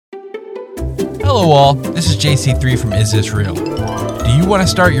Hello all, this is JC3 from Is This Real? Do you want to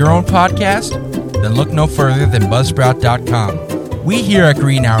start your own podcast? Then look no further than Buzzsprout.com. We here at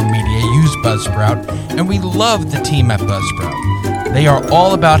Green Hour Media use Buzzsprout, and we love the team at Buzzsprout. They are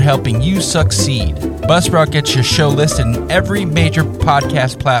all about helping you succeed. Buzzsprout gets your show listed in every major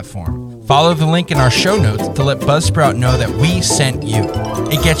podcast platform. Follow the link in our show notes to let Buzzsprout know that we sent you.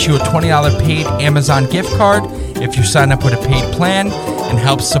 It gets you a $20 paid Amazon gift card if you sign up with a paid plan and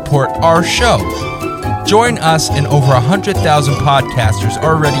help support our show. Join us and over 100,000 podcasters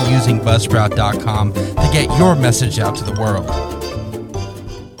already using Buzzsprout.com to get your message out to the world.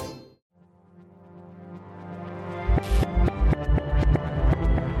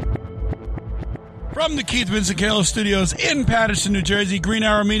 From the Keith Vincicalo Studios in Paterson, New Jersey, Green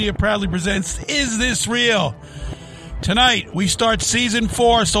Arrow Media proudly presents Is This Real? Tonight, we start Season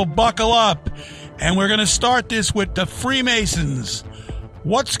 4, so buckle up. And we're going to start this with the Freemasons.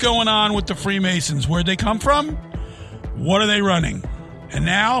 What's going on with the Freemasons? Where'd they come from? What are they running? And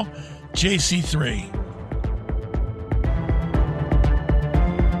now, JC3.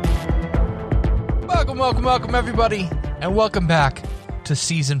 Welcome, everybody, and welcome back to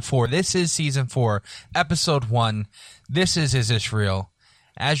Season 4. This is Season 4, Episode 1. This is This Real?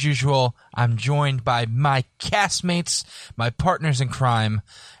 As usual, I'm joined by my castmates, my partners in crime,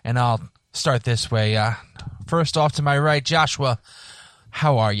 and I'll start this way. First off to my right, Joshua,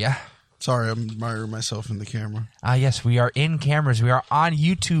 how are you? Sorry, I'm admiring myself in the camera. Yes, we are in cameras. We are on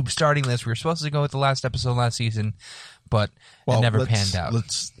YouTube starting this. We were supposed to go with the last episode last season, but it never panned out.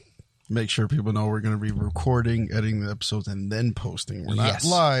 Let's make sure people know we're going to be recording, editing the episodes, and then posting. We're not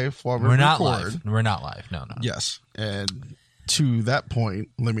live while we record. We're not live. No. Yes, and to that point,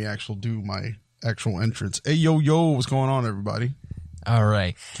 let me do my actual entrance. Hey, yo, what's going on, everybody? All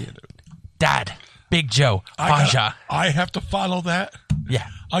right. Dad, Big Joe, Faja. I have to follow that. Yeah.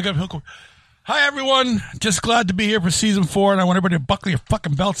 I got hook. Hi, everyone. Just glad to be here for Season 4, and I want everybody to buckle your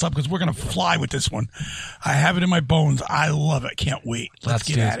fucking belts up because we're going to fly with this one. I have it in my bones. I love it. Can't wait. Let's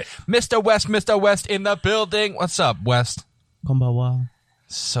get at it. Mr. West in the building. What's up, West? Konbanwa.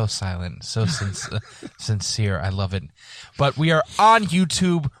 So silent, so sincere. I love it. But we are on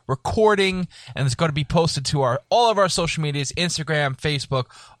YouTube recording, and it's going to be posted to all of our social medias, Instagram, Facebook,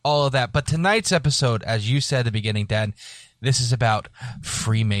 all of that. But tonight's episode, as you said at the beginning, Dad, this is about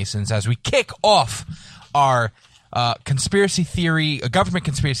Freemasons as we kick off our government conspiracy theory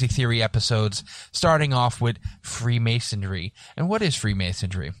episodes, starting off with Freemasonry. And what is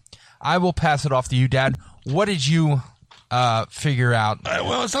Freemasonry? I will pass it off to you, Dad. What did you figure out?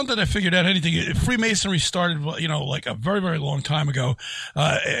 Well, it's not that I figured out anything. Freemasonry started, like a very, very long time ago,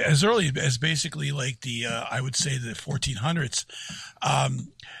 as early as basically like I would say the 1400s.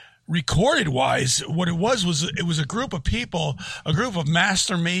 Recorded wise, what it was a group of people, a group of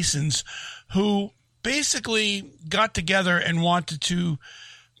master masons who basically got together and wanted to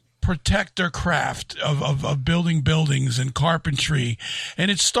protect their craft of building buildings and carpentry.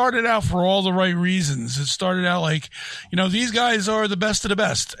 And it started out for all the right reasons. It started out like, these guys are the best of the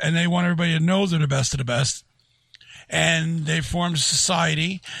best, and they want everybody to know they're the best of the best. And they formed a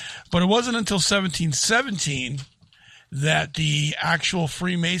society. But it wasn't until 1717 that the actual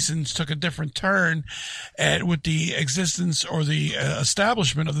Freemasons took a different turn with the existence or the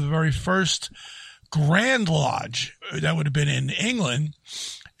establishment of the very first Grand Lodge that would have been in England.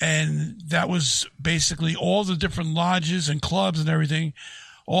 And that was basically all the different lodges and clubs and everything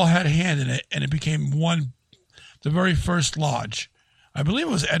all had a hand in it. And it became the very first lodge. I believe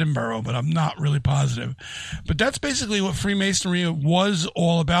it was Edinburgh, but I'm not really positive. But that's basically what Freemasonry was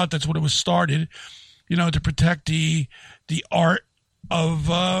all about. That's what it was started, to protect the art of,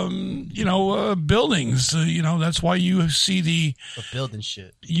 buildings. That's why you see the building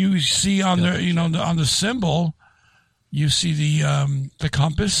shit. You see on on the symbol, you see the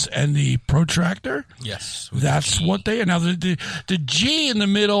compass and the protractor. Yes, that's what they are. Now the G in the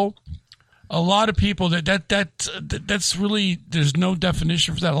middle. A lot of people that's really, there's no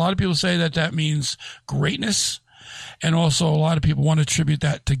definition for that. A lot of people say that means greatness, and also a lot of people want to attribute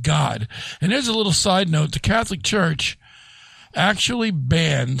that to God. And there's a little side note: the Catholic Church actually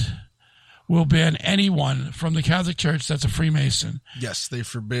will ban anyone from the Catholic Church that's a Freemason. Yes, they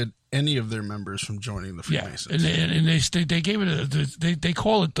forbid any of their members from joining the Freemasons. Yeah, and they gave it they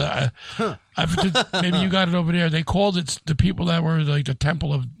call it maybe you got it over there. They called it the people that were like the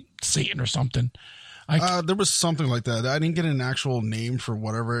Temple of Satan or something. There was something like that. I didn't get an actual name for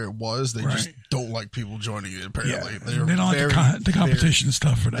whatever it was. They just don't like people joining it, apparently. Yeah, they don't like the competition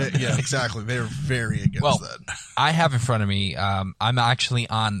stuff for that. Yeah, exactly. They're very against that. I have in front of me, I'm actually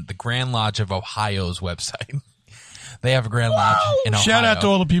on the Grand Lodge of Ohio's website. They have a Grand Lodge in Ohio. Shout out to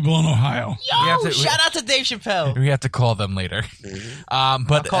all the people in Ohio. Shout out to Dave Chappelle. We have to call them later. But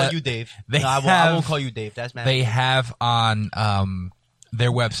I'll call you Dave. I won't call you Dave. That's man. They have on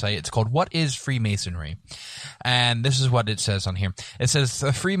their website, it's called What is Freemasonry? And this is what it says on here. It says,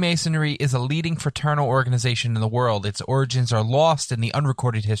 Freemasonry is a leading fraternal organization in the world. Its origins are lost in the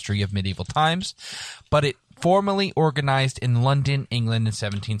unrecorded history of medieval times, but it formally organized in London, England in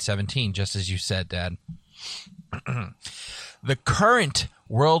 1717, just as you said, Dad. The current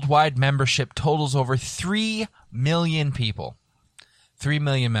worldwide membership totals over 3 million people. 3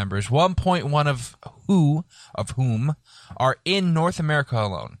 million members, 1.1 of whom are in North America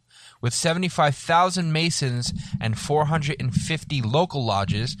alone. With 75,000 Masons and 450 local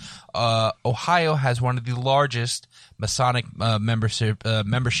lodges, Ohio has one of the largest Masonic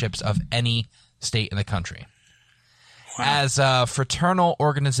memberships of any state in the country. Wow. As a fraternal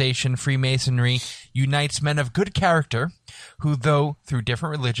organization, Freemasonry unites men of good character who, though through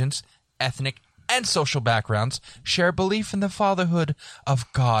different religions, ethnic, and social backgrounds, share belief in the fatherhood of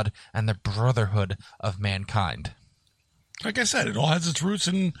God and the brotherhood of mankind. Like I said, it all has its roots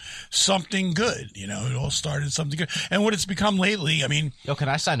in something good. You know, it all started something good. And what it's become lately, I mean... Yo, can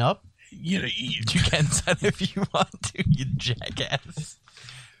I sign up? You can sign up if you want to, you jackass.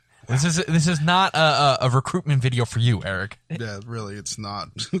 This is not a recruitment video for you, Eric. Yeah, really, it's not.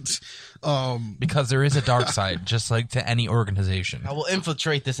 Because there is a dark side, just like to any organization. I will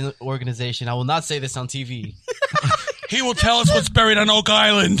infiltrate this organization. I will not say this on TV. He will tell us what's buried on Oak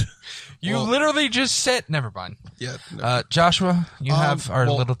Island. You literally just said... Never mind. Yeah. No. Joshua, you have our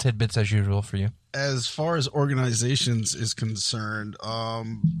little tidbits as usual for you. As far as organizations is concerned,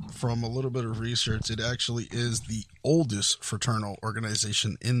 from a little bit of research, it actually is the oldest fraternal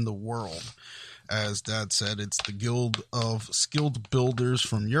organization in the world. As Dad said, it's the Guild of Skilled Builders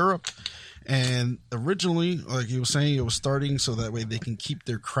from Europe. And originally, like he was saying, it was starting so that way they can keep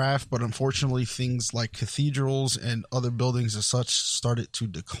their craft. But unfortunately, things like cathedrals and other buildings as such started to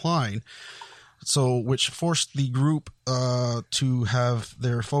decline. So, which forced the group to have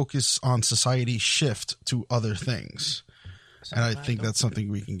their focus on society shift to other things. And I think that's something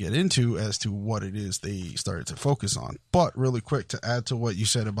we can get into as to what it is they started to focus on. But really quick, to add to what you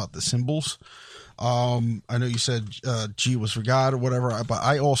said about the symbols, I know you said G was for God or whatever, but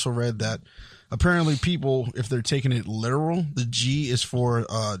I also read that apparently people, if they're taking it literal, the G is for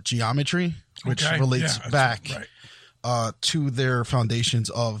geometry, which relates back to their foundations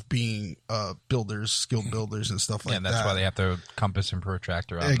of being builders, skilled builders, and stuff like that. Yeah, that's why they have the compass and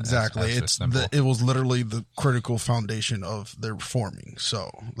protractor on. Exactly. It was literally the critical foundation of their forming. So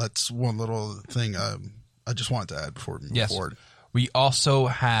that's one little thing I just wanted to add before we move forward. We also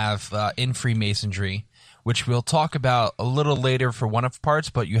have in Freemasonry, which we'll talk about a little later for one of parts,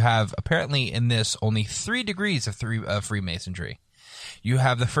 but you have apparently in this only 3 degrees of Freemasonry. You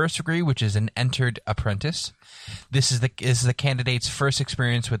have the first degree, which is an entered apprentice. This is the candidate's first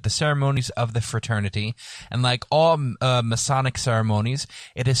experience with the ceremonies of the fraternity, and like all Masonic ceremonies,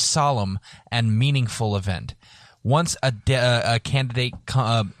 it is solemn and meaningful event. Once a candidate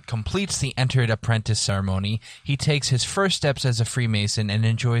completes the entered apprentice ceremony, he takes his first steps as a Freemason and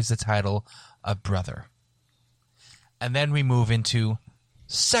enjoys the title of brother. And then we move into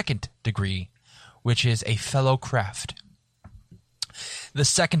second degree, which is a fellow craft. The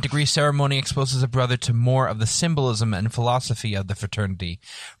second degree ceremony exposes a brother to more of the symbolism and philosophy of the fraternity.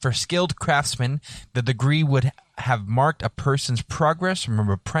 For skilled craftsmen, the degree would have marked a person's progress from an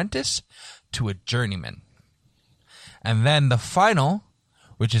apprentice to a journeyman. And then the final,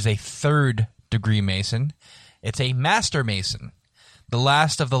 which is a third degree Mason, it's a Master Mason. The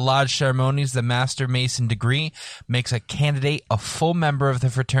last of the lodge ceremonies, the Master Mason degree, makes a candidate a full member of the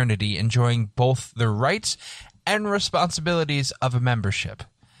fraternity, enjoying both the rights and responsibilities of a membership.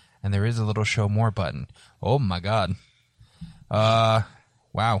 And there is a little show more button. Oh my God.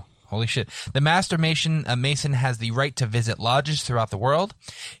 Wow. Holy shit. The Master Mason has the right to visit lodges throughout the world.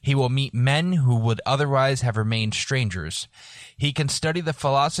 He will meet men who would otherwise have remained strangers. He can study the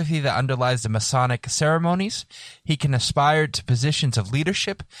philosophy that underlies the Masonic ceremonies. He can aspire to positions of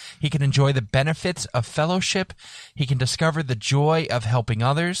leadership. He can enjoy the benefits of fellowship. He can discover the joy of helping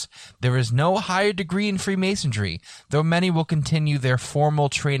others. There is no higher degree in Freemasonry, though many will continue their formal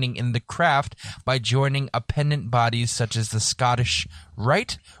training in the craft by joining appendant bodies such as the Scottish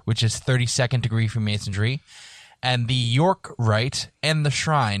Rite, which is 32nd degree Freemasonry, and the York Rite, and the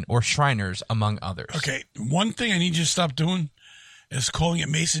Shrine, or Shriners, among others. Okay, one thing I need you to stop doing is calling it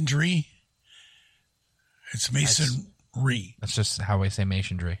Masonry. It's Masonry. That's just how I say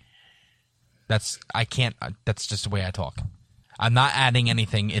Masonry. That's just the way I talk. I'm not adding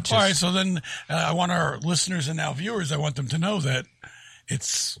anything. It's just All right, so then I want our listeners and now viewers, I want them to know that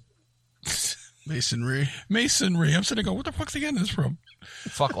it's Masonry. Masonry. I'm sitting there going, what the fuck's he getting this from?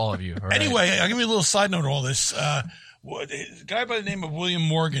 fuck all of you. All right? Anyway, I'll give you a little side note to all this. A guy by the name of William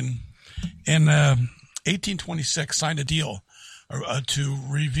Morgan in 1826 signed a deal to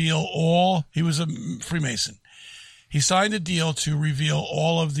reveal all. He was a Freemason. He signed a deal to reveal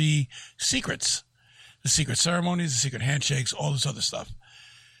all of the secrets, the secret ceremonies, the secret handshakes, all this other stuff.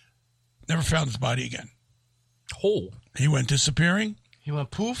 Never found his body again. Oh. He went disappearing. He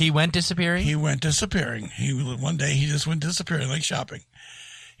went poof. He went disappearing? One day he just went disappearing like shopping.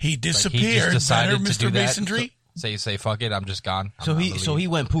 He disappeared. He just decided Better, to Mr. do that. Masonry. Say fuck it. I'm just gone. So he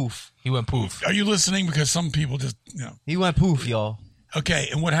went poof. He went poof. Are you listening? Because some people just, He went poof, y'all. Okay,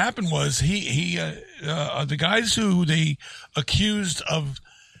 and what happened was the guys who they accused of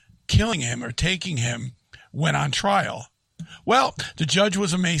killing him or taking him went on trial. Well, the judge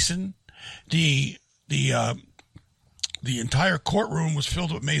was a Mason. The entire courtroom was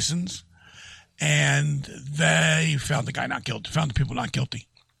filled with Masons, and they found the guy not guilty. Found the people not guilty.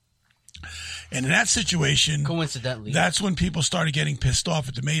 And in that situation, coincidentally, that's when people started getting pissed off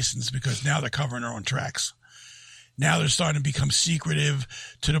at the Masons because now they're covering their own tracks. Now they're starting to become secretive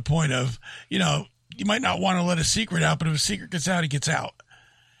to the point of, you might not want to let a secret out, but if a secret gets out, it gets out.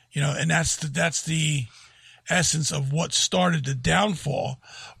 And that's the essence of what started the downfall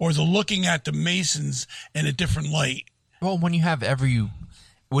or the looking at the Masons in a different light. Well, when you have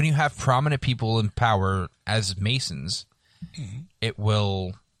prominent people in power as Masons, it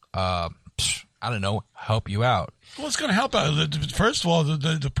will, help you out. Well, it's going to help out. First of all,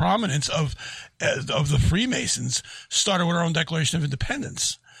 the prominence of the Freemasons started with our own Declaration of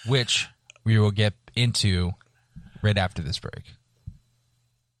Independence, which we will get into right after this break.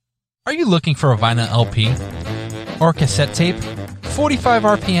 Are you looking for a vinyl LP or cassette tape? 45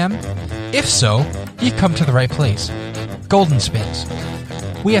 RPM? If so, you come to the right place. Golden Spins.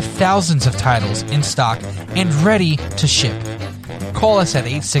 We have thousands of titles in stock and ready to ship. Call us at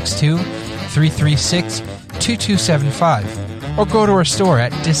 862-336-2275 or go to our store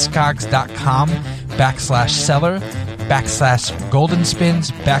at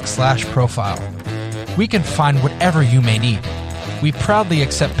discogs.com/seller/goldenspins/profile. We can find whatever you may need. We proudly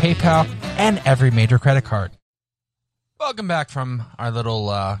accept PayPal and every major credit card. Welcome back from our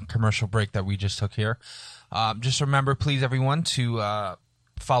little commercial break that we just took here. Just remember, please, everyone, to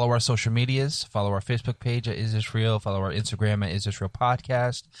follow our social medias, follow our Facebook page at Is This Real, follow our Instagram at Is This Real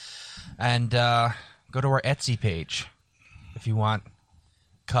Podcast, and go to our Etsy page if you want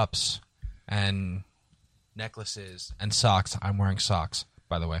cups and necklaces and socks. I'm wearing socks,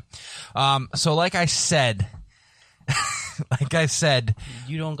 by the way. So like I said,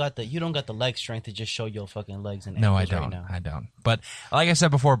 you don't got the leg strength to just show your fucking legs and no, I ankles don't. right now. I don't. But like I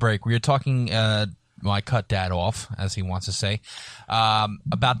said before break, we were talking. Well, I cut Dad off, as he wants to say,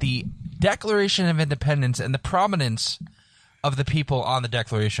 about the Declaration of Independence and the prominence of the people on the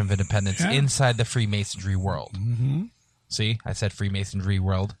Declaration of Independence inside the Freemasonry world. Mm-hmm. See, I said Freemasonry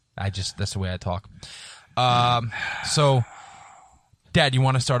world. That's the way I talk. So, Dad, you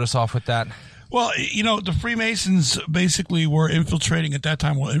want to start us off with that? Well, the Freemasons basically were infiltrating at that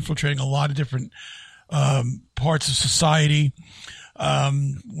time. Infiltrating a lot of different parts of society.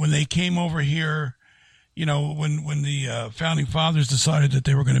 When they came over here, when the founding fathers decided that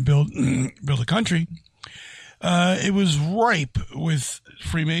they were going to build a country, it was ripe with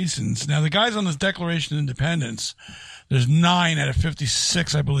Freemasons. Now, the guys on this Declaration of Independence, there's 9 out of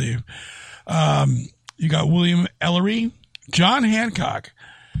 56, I believe. You got William Ellery, John Hancock,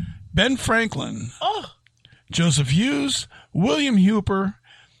 Ben Franklin, Joseph Hughes, William Hooper,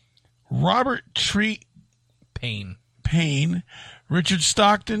 Robert Treat Payne, Richard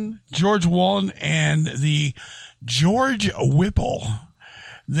Stockton, George Wallen, and the George Whipple.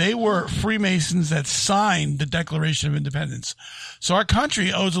 They were Freemasons that signed the Declaration of Independence. So our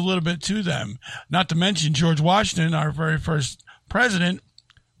country owes a little bit to them. Not to mention George Washington, our very first president,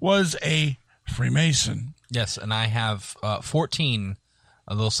 was a Freemason. Yes, and I have 14,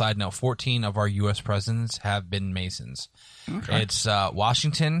 a little side note, 14 of our U.S. presidents have been Masons. Okay. It's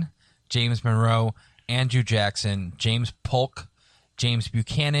Washington, James Monroe, Andrew Jackson, James Polk, James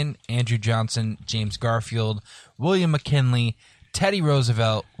Buchanan, Andrew Johnson, James Garfield, William McKinley, Teddy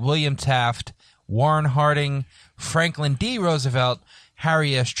Roosevelt, William Taft, Warren Harding, Franklin D. Roosevelt,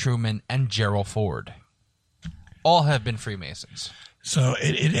 Harry S. Truman, and Gerald Ford. All have been Freemasons. So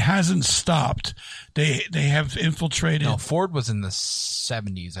it hasn't stopped. They have infiltrated. No, Ford was in the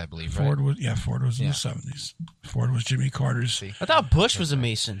 70s, I believe. Ford right? was in the 70s. Ford was Jimmy Carter's. I thought Bush was a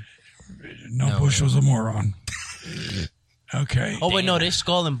Mason. No, Bush was a moron. Okay. Oh wait, no, they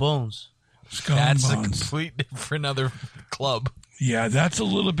Skull and Bones. Skull That's and a Bones. complete different other club. Yeah, that's a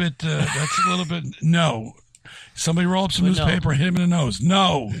little bit. No. Somebody roll up some But no. newspaper and hit him in the nose.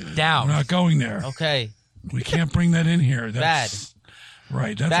 No, Down. we're not going there. Okay, We can't bring that in here. That's,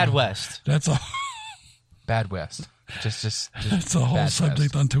 right. That's Bad a, West. That's a Bad West. Just that's a whole Bad subject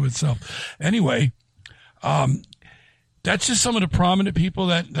West. unto itself. Anyway, that's just some of the prominent people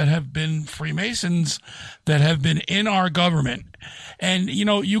that have been Freemasons that have been in our government. And, you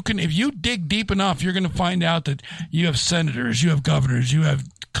know, you can, if you dig deep enough, you're going to find out that you have senators, you have governors, you have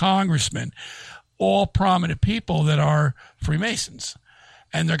congressmen, all prominent people that are Freemasons.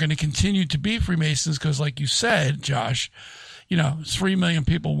 And they're going to continue to be Freemasons because, like you said, Josh, you know, 3 million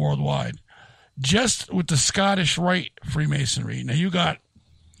people worldwide. Just with the Scottish Rite Freemasonry. Now,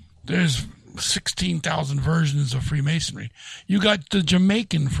 there's 16,000 versions of Freemasonry. You got the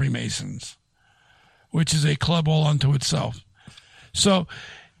Jamaican Freemasons, which is a club all unto itself. So,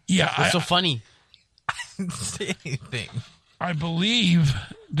 yeah. What's so funny? say anything. I believe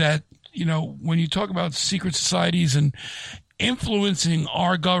that, you know, when you talk about secret societies and influencing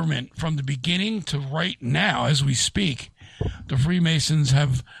our government from the beginning to right now as we speak, the Freemasons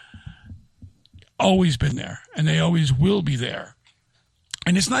have always been there and they always will be there.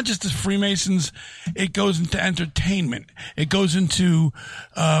 And it's not just the Freemasons. It goes into entertainment. It goes into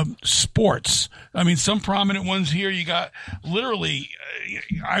sports. I mean, some prominent ones here, you got literally,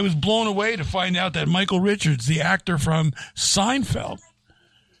 I was blown away to find out that Michael Richards, the actor from Seinfeld,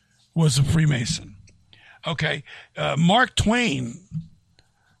 was a Freemason. Okay. Mark Twain.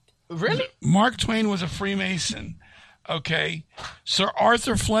 Really? Mark Twain was a Freemason. Okay. Sir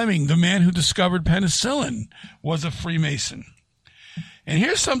Arthur Fleming, the man who discovered penicillin, was a Freemason. And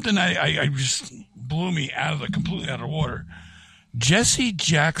here's something I just blew me completely out of the water. Jesse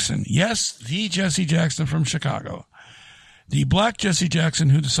Jackson. Yes, the Jesse Jackson from Chicago. The black Jesse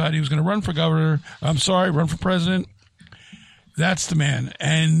Jackson who decided he was going to run for run for president. That's the man.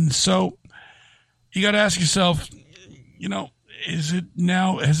 And so you got to ask yourself, you know, has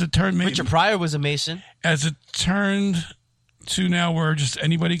it turned maybe, Richard Pryor was a Mason. has it turned to now where just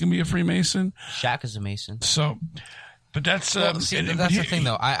anybody can be a Freemason? Shaq is a Mason. So, but that's Well, but that's the thing,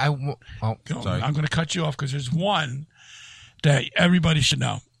 though. Sorry. I'm going to cut you off because there's one that everybody should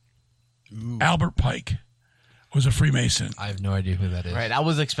know. Albert Pike was a Freemason. I have no idea who that is. Right, I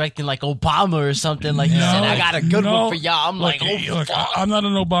was expecting like Obama or something like you said. I got a good one for y'all. I'm Look, like, fuck. I'm not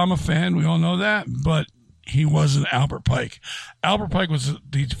an Obama fan. We all know that, but he was an Albert Pike. Albert Pike was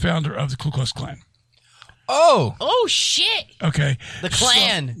the founder of the Ku Klux Klan. Oh shit! Okay, The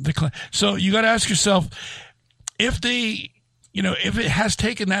Klan. So, the Klan. So you got to ask yourself if if it has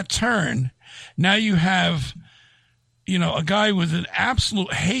taken that turn. Now you have, a guy with an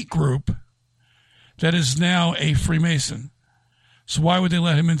absolute hate group that is now a Freemason. So why would they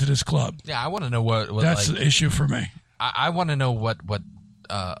let him into this club? Yeah, I want to know what That's the issue for me. I want to know what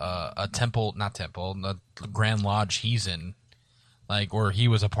a Grand Lodge he's in, like, or he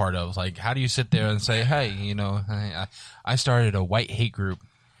was a part of. Like, how do you sit there and say, hey, I started a white hate group,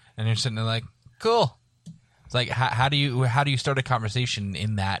 and you're sitting there like, cool. It's like, how do you start a conversation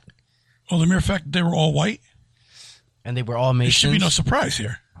in that? Well, the mere fact that they were all white, And they were all there Masons. should be no surprise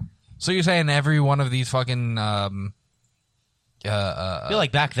here. So you're saying every one of these fucking I feel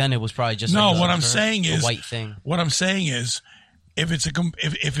like back then it was probably just No, like what I'm saying a is white thing. What I'm saying is, if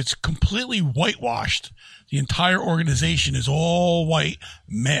it's completely whitewashed, the entire organization is all white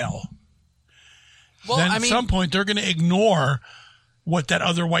male. Well, then I at mean, some point they're going to ignore what that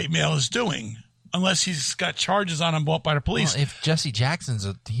other white male is doing, unless he's got charges on him brought by the police. well, if Jesse Jackson's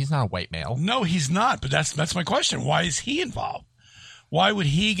he's not a white male. No, he's not. But that's my question. Why is he involved? Why would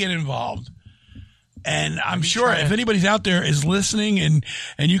he get involved? And I'm sure if anybody's out there is listening and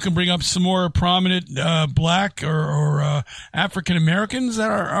you can bring up some more prominent black or African Americans that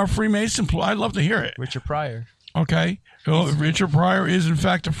are Freemason, I'd love to hear it. Richard Pryor. Okay. So if Richard Pryor is in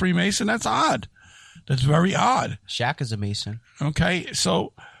fact a Freemason, that's odd. That's very odd. Shaq is a Mason. Okay.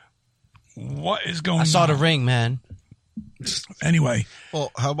 So what is going on? I saw the ring, man. Anyway.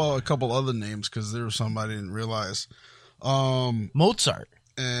 Well, how about a couple other names? Because there was some I didn't realize. Mozart.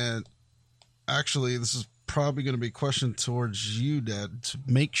 And actually, this is probably going to be a question towards you, Dad, to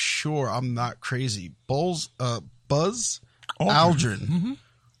make sure I'm not crazy. Buzz Aldrin. Mm-hmm.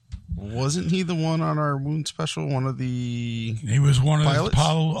 Wasn't he the one on our moon special? One of the He was one of pilots? the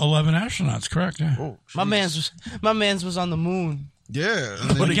Apollo 11 astronauts, correct? Yeah. Oh, My geez. man's was on the moon. Yeah. And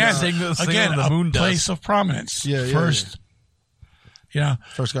But then again, Singing the moon a dust. place of prominence. Yeah, yeah, First,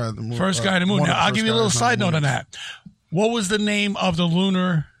 first guy on the moon. First guy on the moon. one of Now, the I'll first give you a little guys side the note moon. on that. What was the name of the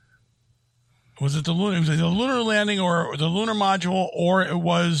lunar? Was it the lunar? It was the lunar landing or the lunar module, or it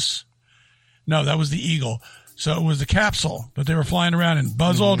was no, that was the Eagle. So it was the capsule that they were flying around in.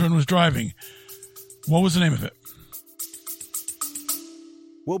 Buzz Aldrin was driving. What was the name of it?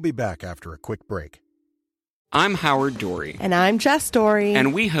 We'll be back after a quick break. I'm Howard Dory. And I'm Jess Dory.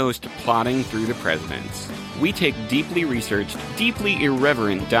 And we host Plotting Through the Presidents. We take deeply researched, deeply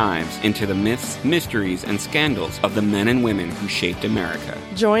irreverent dives into the myths, mysteries, and scandals of the men and women who shaped America.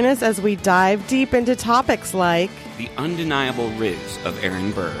 Join us as we dive deep into topics like the undeniable riz of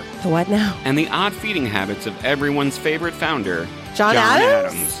Aaron Burr. The what now? And the odd feeding habits of everyone's favorite founder, John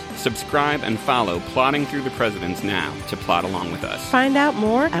Adams? Subscribe and follow Plotting Through the Presidents now to plot along with us. Find out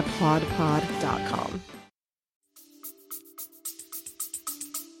more at plodpod.com.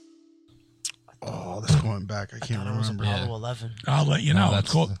 Oh, this going back. I can't remember. Apollo 11. I'll let you know.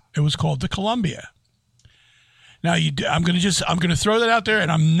 It was called the Columbia. Now I'm going to throw that out there,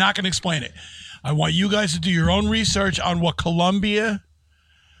 and I'm not going to explain it. I want you guys to do your own research on what Columbia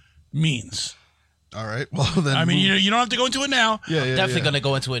means. All right. Well, then. I mean, you don't have to go into it now. Yeah, Definitely going to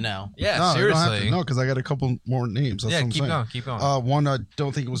go into it now. Yeah, no, seriously. No, because I got a couple more names. That's what I'm saying. Keep going. One, I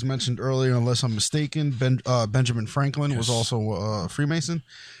don't think it was mentioned earlier, unless I'm mistaken. Benjamin Franklin was also a Freemason.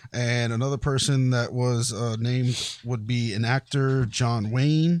 And another person that was named would be an actor, John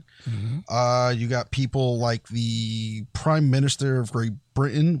Wayne. Mm-hmm. You got people like the Prime Minister of Great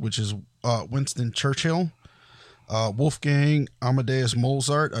Britain, which is Winston Churchill. Wolfgang Amadeus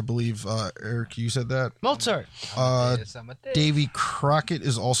Mozart, I believe, Eric, you said that. Mozart. Davy Crockett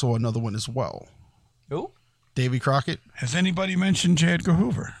is also another one as well. Who? Davy Crockett. Has anybody mentioned J. Edgar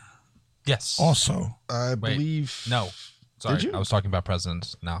Hoover? Yes. Also. I believe. No. Sorry, Did you? I was talking about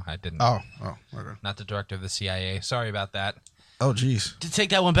presidents. No, I didn't. Oh, okay. Not the director of the CIA. Sorry about that. Oh, geez. To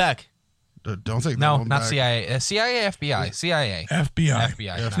take that one back. Don't think No, that one not back. CIA. CIA, FBI. CIA.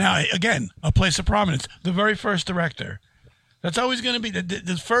 FBI. Now, again, a place of prominence. The very first director. That's always going to be,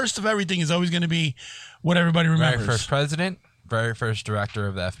 the first of everything is always going to be what everybody remembers. Very first president, very first director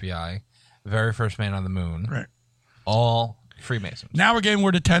of the FBI, very first man on the moon. Right. All Freemasons. Now we're getting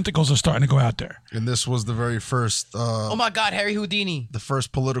where the tentacles are starting to go out there. And this was the very first. Oh my God, Harry Houdini. The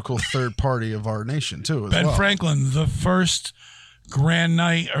first political third party of our nation, too. As Ben well. Franklin, the first grand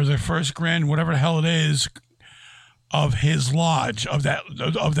night, or the first grand, whatever the hell it is, of his lodge, of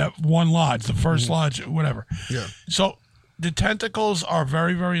that one lodge, the first lodge, whatever. Yeah. So the tentacles are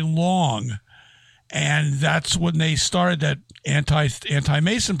very, very long, and that's when they started that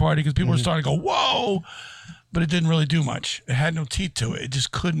anti-Mason party, because people were starting to go, whoa, but it didn't really do much. It had no teeth to it. It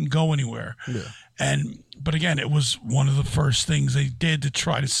just couldn't go anywhere. Yeah. But again, it was one of the first things they did to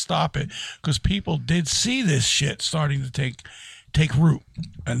try to stop it, because people did see this shit starting to take root.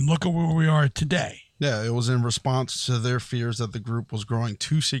 And look at where we are today. Yeah, it was in response to their fears that the group was growing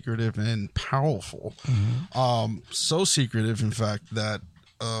too secretive and powerful. So secretive, in fact, that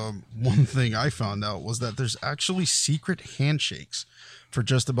one thing I found out was that there's actually secret handshakes for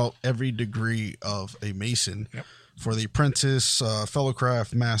just about every degree of a Mason. Yep. For the apprentice, fellow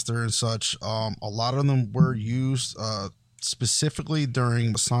craft master, and such. A lot of them were used specifically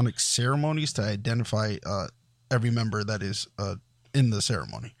during Masonic ceremonies to identify every member that is in the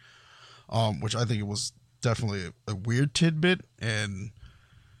ceremony. Which I think it was definitely a weird tidbit. And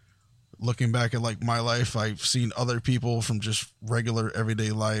looking back at like my life, I've seen other people from just regular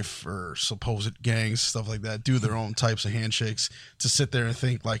everyday life or supposed gangs, stuff like that, do their own types of handshakes. To sit there and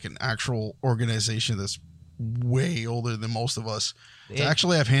think like an actual organization that's way older than most of us to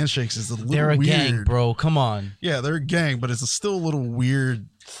actually have handshakes is a little They're a weird. gang, bro. Come on. Yeah, they're a gang, but it's still a little weird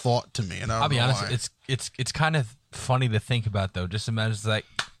thought to me. And I'll be honest, why. it's kind of funny to think about, though. Just imagine it's like,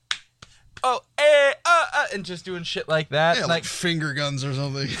 and just doing shit like that. Yeah, like finger guns or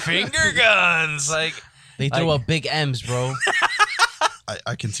something. Finger guns, like They throw up big M's, bro.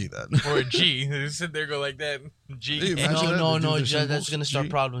 I can see that. Or a G. They sit there, go like that. G. Hey, imagine that. No, They do the that's symbols. gonna start G.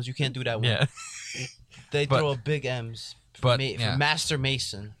 problems. You can't do that one. Yeah. They But- throw up big M's. but, for yeah. Master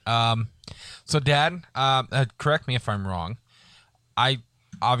Mason. So, Dad, correct me if I'm wrong. I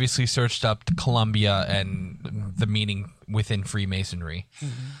obviously searched up Columbia and the meaning within Freemasonry.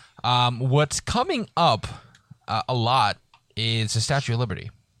 What's coming up a lot is the Statue of Liberty.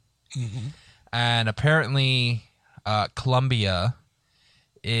 And apparently Columbia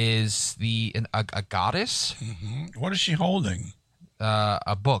is a goddess. What is she holding?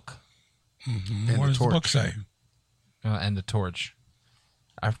 A book. What does the book say? And a torch.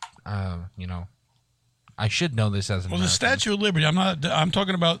 I should know this as an Well, the American. Statue of Liberty. I'm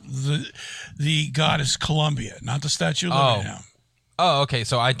talking about the goddess Columbia, not the Statue of Liberty. Now. Oh, okay.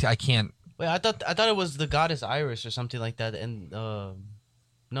 So I can't. Wait, I thought it was the goddess Iris or something like that. And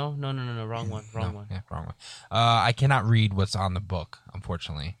No. Wrong one. Yeah, wrong one. I cannot read what's on the book,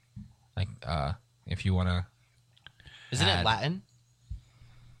 unfortunately. Like, if you want to. Isn't it Latin?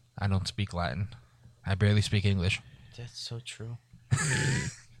 I don't speak Latin. I barely speak English. That's so true.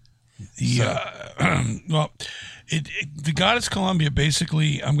 Well, the goddess Columbia,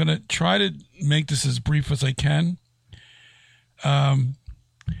 basically, I'm going to try to make this as brief as I can. I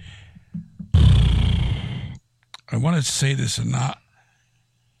want to say this and not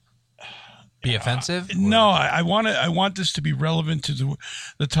be offensive. No, I want this to be relevant to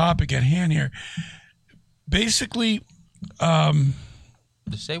the topic at hand here. Basically,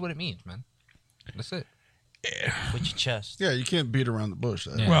 just say what it means, man. That's it. With your chest. Yeah, you can't beat around the bush.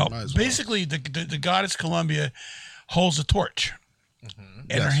 Well, basically, the goddess Columbia holds a torch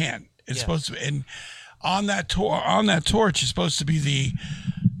in her hand. It's supposed to, and on that torch is supposed to be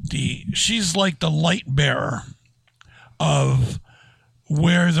she's like the light bearer of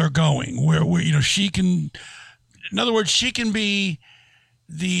where they're going. Where she can, in other words, she can be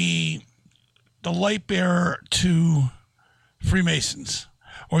the light bearer to Freemasons.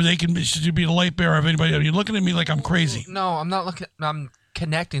 Or they can be the light bearer of anybody. You're looking at me like I'm crazy. No, I'm not looking. I'm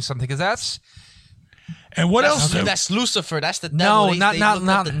connecting something because that's. And what else? That's Lucifer. That's the devil. No, not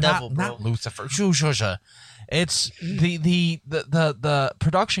the devil, bro. not Lucifer. Shusha. It's the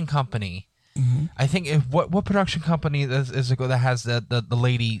production company. Mm-hmm. I think what production company is it that has the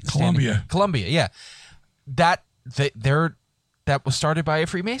lady Columbia. Columbia, yeah. That was started by a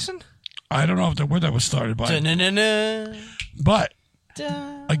Freemason. I don't know where that was started by. But.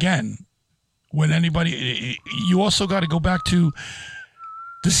 Again, when anybody, you also got to go back to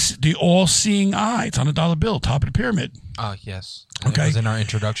the all-seeing eye. It's on a dollar bill, top of the pyramid. Oh yes, okay. It was in our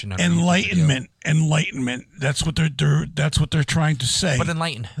introduction. Enlightenment. That's what they're trying to say. But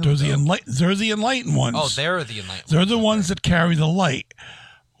enlighten who? They're the enlightened ones. Oh, they're the enlightened. They're the ones that carry the light.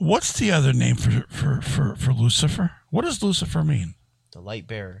 What's the other name for Lucifer? What does Lucifer mean? The light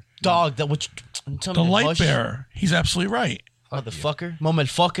bearer. Dog. The light bearer. He's absolutely right. Motherfucker.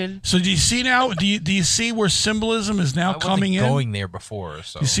 Moment-fucker. So do you see now? Do you see where symbolism is now coming in? Going there before,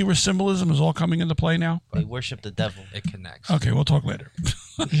 so you see where symbolism is all coming into play now. They worship the devil. It connects. Okay, we'll talk later.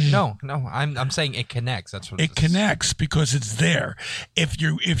 No, I'm saying it connects. That's what it connects because it's there. If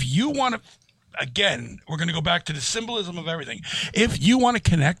you want to, again, we're going to go back to the symbolism of everything. If you want to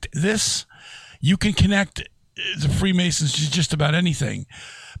connect this, you can connect the Freemasons to just about anything,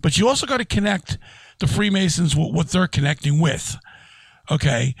 but you also got to connect the Freemasons what they're connecting with.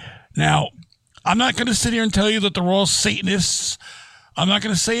 Okay, now I'm not going to sit here and tell you that they're all Satanists. I'm not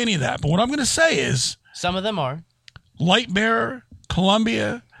going to say any of that. But what I'm going to say is some of them are light bearer,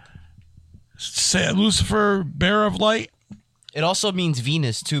 Columbia, Lucifer, bearer of light. It also means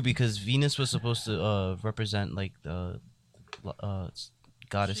Venus too, because Venus was supposed to represent like the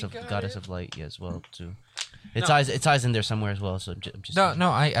goddess of light as well too. It ties in there somewhere as well. So I'm just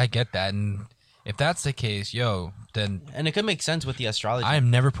I get that. And if that's the case, then... And it could make sense with the astrology. I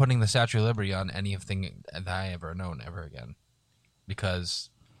am never putting the Statue of Liberty on anything that I ever known ever again. Because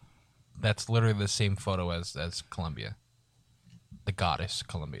that's literally the same photo as Columbia. The goddess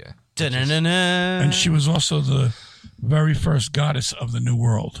Columbia. And she was also the very first goddess of the New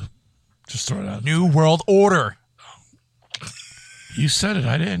World. Just throw it out. New World Order. You said it,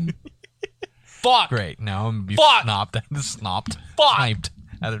 I didn't. Fuck! Great, now I'm going to be snobbed. Sniped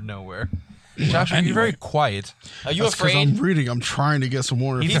out of nowhere. Josh, you're very quiet. Are you afraid? I'm reading. I'm trying to get some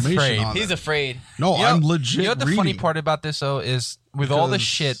more information on it. He's afraid. No, I'm legit You know what the reading. funny part about this, though, is with all the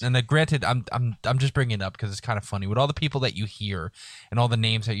shit, and granted, I'm just bringing it up because it's kind of funny. With all the people that you hear and all the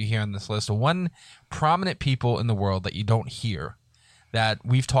names that you hear on this list, one prominent people in the world that you don't hear, that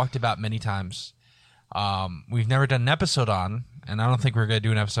we've talked about many times, we've never done an episode on, and I don't think we're going to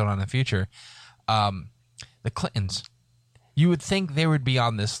do an episode on in the future, the Clintons. You would think they would be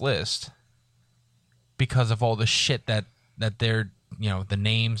on this list because of all the shit that they're, the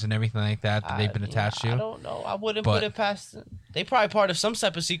names and everything like that they've been attached to. I don't know. I wouldn't put it past them. They probably part of some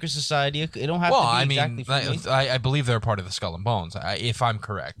type of secret society. It don't have to be exactly. I believe they're part of the Skull and Bones, if I'm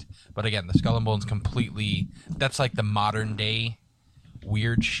correct. But again, the Skull and Bones completely. That's like the modern day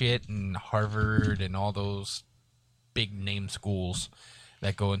weird shit, and Harvard and all those big name schools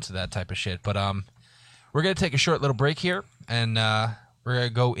that go into that type of shit. But we're gonna take a short little break here, and we're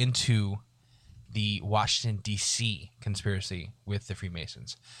gonna go into the Washington, D.C. conspiracy with the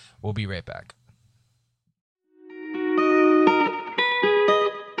Freemasons. We'll be right back.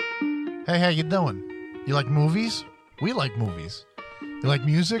 Hey, how you doing? You like movies? We like movies. You like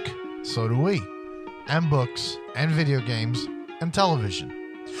music? So do we. And books, and video games, and television.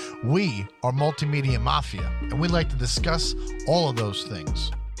 We are Multimedia Mafia, and we like to discuss all of those things.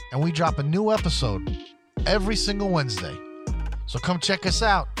 and we drop a new episode every single Wednesday. So come check us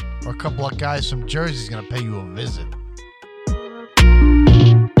out, or a couple of guys from Jersey is going to pay you a visit.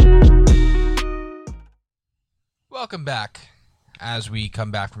 Welcome back as we come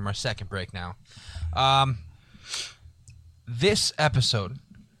back from our second break now. This episode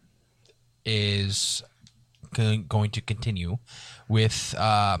is going to continue with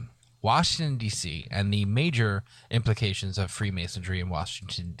Washington, D.C. and the major implications of Freemasonry in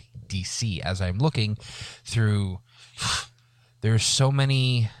Washington, D.C. As I'm looking through, there's so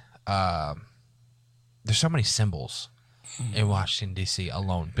many symbols in Washington, D.C.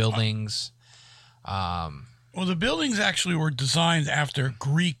 alone. Buildings. Well, the buildings actually were designed after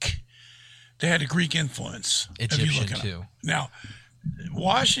Greek. They had a Greek influence. Egyptian, too. Now,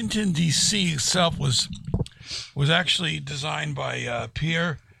 Washington, D.C. itself was actually designed by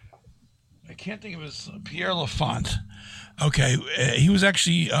Pierre. I can't think of his Pierre Lafont. Okay, he was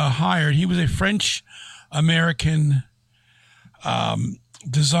actually hired. He was a French-American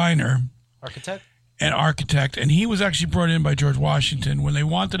designer. Architect, and he was actually brought in by George Washington when they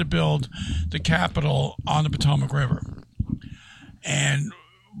wanted to build the Capitol on the Potomac River. And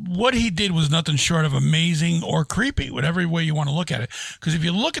what he did was nothing short of amazing or creepy, whatever way you want to look at it. Because if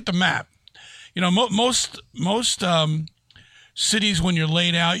you look at the map, you know, most cities, when you're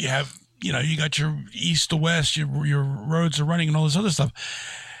laid out, you have, you know, you got your east to west, your roads are running and all this other stuff.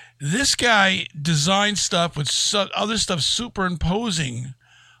 This guy designed stuff with other stuff superimposing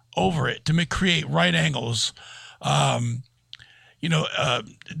over it to create right angles. The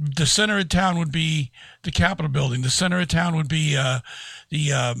center of town would be the Capitol building. The center of town would be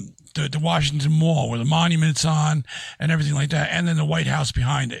the Washington Mall where the monument's on and everything like that, and then the White House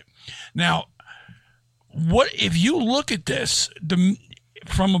behind it. Now, what if you look at this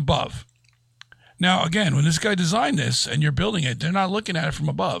from above? Now, again, when this guy designed this and you're building it, they're not looking at it from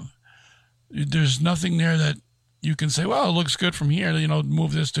above. There's nothing there that you can say, well, it looks good from here, you know,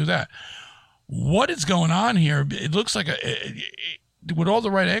 move this, do that. What is going on here? It looks like with all the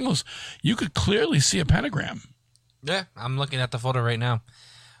right angles, you could clearly see a pentagram. Yeah, I'm looking at the photo right now.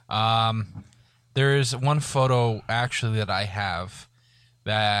 There's one photo actually that I have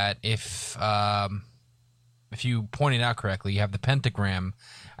that if you point it out correctly, you have the pentagram,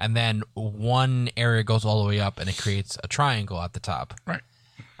 and then one area goes all the way up and it creates a triangle at the top. Right.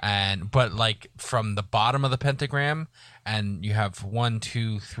 But like from the bottom of the pentagram, and you have 1,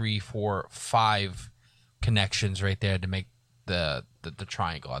 2, 3, 4, 5 connections right there to make the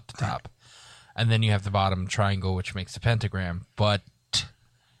triangle at the top. And then you have the bottom triangle, which makes the pentagram. But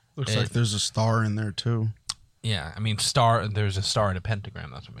looks like there's a star in there too. Yeah, I mean, there's a star in a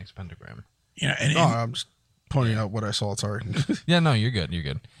pentagram. That's what makes a pentagram. Yeah, I'm just pointing out what I saw. Sorry. Yeah, no, you're good. You're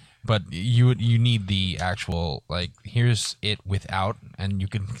good. But you need the actual, like, here's it without, and you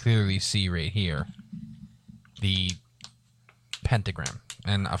can clearly see right here the pentagram.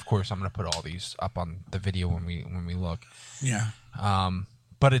 And of course, I'm going to put all these up on the video when we look. Yeah.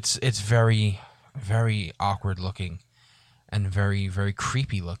 But it's very, very awkward looking and very, very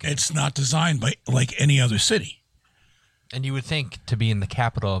creepy looking. It's not designed by like any other city. And you would think to be in the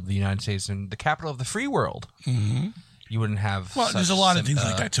capital of the United States and the capital of the free world. Mm-hmm. You wouldn't have. Well, there's a lot of things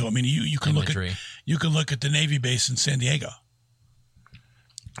like that too. I mean, you can imagery. look at the Navy base in San Diego.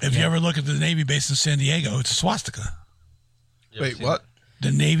 If you ever look at the Navy base in San Diego, it's a swastika. Wait, what?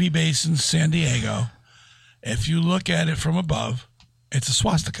 The Navy base in San Diego. If you look at it from above, it's a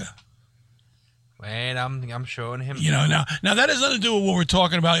swastika. Wait, I'm showing him. You know, now that has nothing to do with what we're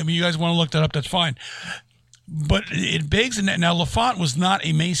talking about. I mean, you guys want to look that up, that's fine. But it begs in that. Now, Lafont was not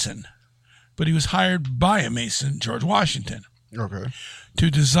a Mason, but he was hired by a Mason, George Washington, to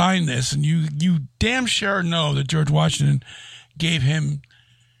design this. And you damn sure know that George Washington gave him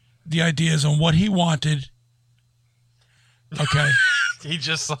the ideas on what he wanted. Okay. He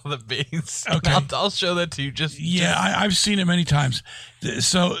just saw the base. Okay. I'll show that to you. I've seen it many times.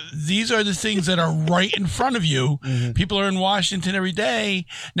 So these are the things that are right in front of you. Mm-hmm. People are in Washington every day.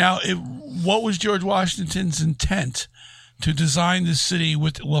 Now, what was George Washington's intent to design this city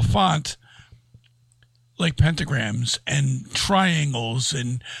with Lafont, like pentagrams and triangles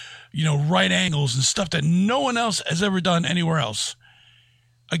and, you know, right angles and stuff that no one else has ever done anywhere else?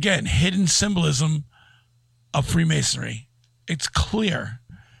 Again, hidden symbolism of Freemasonry. It's clear.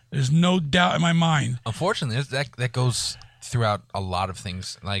 There's no doubt in my mind. Unfortunately, that goes throughout a lot of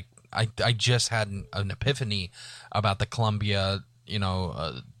things. Like I just had an epiphany about the Columbia,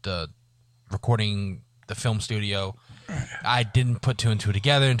 the recording, the film studio. I didn't put two and two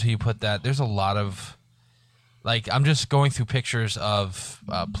together until you put that. There's a lot of, like, I'm just going through pictures of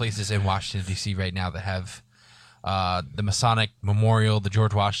places in Washington, D.C. right now that have the Masonic Memorial, the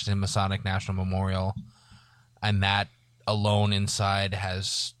George Washington Masonic National Memorial, and that alone inside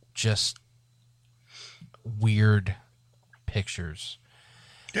has just weird pictures.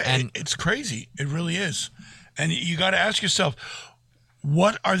 Yeah, and it's crazy. It really is. And you got to ask yourself,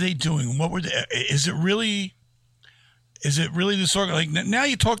 what are they doing? What were they? Is it really this like now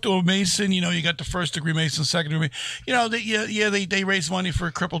you talk to a Mason, you got the first degree Mason, second degree, they raise money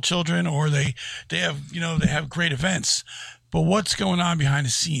for crippled children, or they have great events, but what's going on behind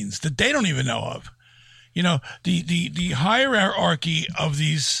the scenes that they don't even know of? The hierarchy of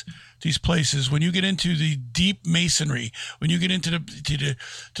these places, when you get into the deep masonry, when you get into the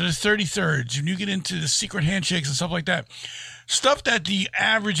 33rds, when you get into the secret handshakes and stuff like that, stuff that the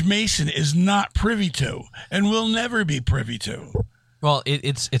average Mason is not privy to and will never be privy to. Well,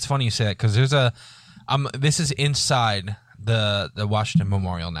 it's funny you say that, because there's this is inside the Washington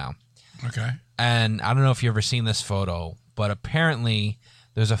Memorial now. Okay. And I don't know if you've ever seen this photo, but apparently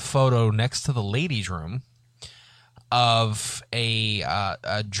there's a photo next to the ladies' room of a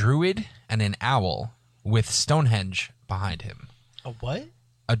druid and an owl with Stonehenge behind him. A what?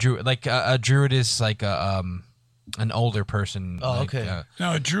 A druid, like a druid is like an older person. Oh, like, okay.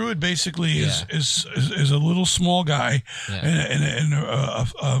 Now a druid basically is a little small guy, and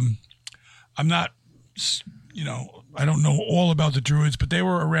I'm not, I don't know all about the druids, but they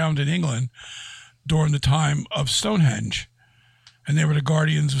were around in England during the time of Stonehenge, and they were the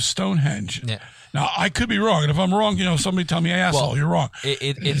guardians of Stonehenge. Yeah. Now, I could be wrong, and if I'm wrong, somebody tell me, asshole, you're wrong.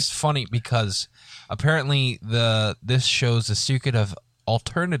 It's funny because apparently this shows the secret of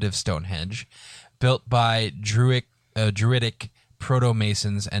alternative Stonehenge built by Druidic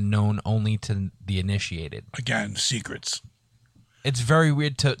proto-Masons and known only to the initiated. Again, secrets. It's very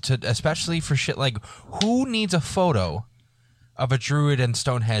weird to especially for shit like, who needs a photo of a druid and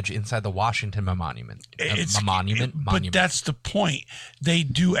Stonehenge inside the Washington monument? But that's the point. They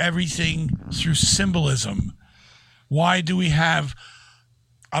do everything through symbolism. Why do we have?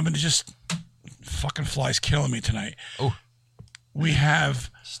 I'm gonna just fucking flies killing me tonight. Oh, we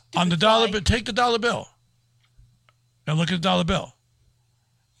have on the dollar bill. Take the dollar bill. Now look at the dollar bill.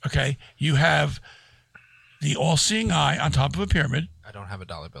 Okay, you have the all-seeing eye on top of a pyramid. I don't have a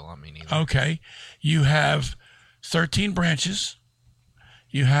dollar bill on me neither. Okay, you have 13 branches.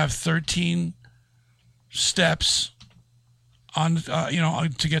 You have 13 steps on,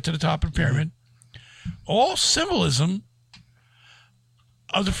 to get to the top of the pyramid. All symbolism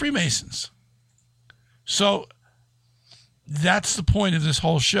of the Freemasons. So that's the point of this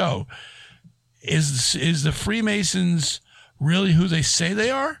whole show. Is the Freemasons really who they say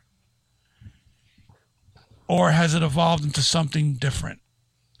they are? Or has it evolved into something different?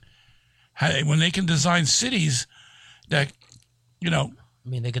 When they can design cities that,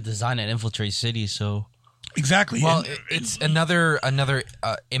 they could design and infiltrate cities, so. Exactly. Well, it's another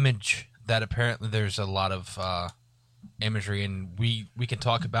image that apparently there's a lot of imagery, and we can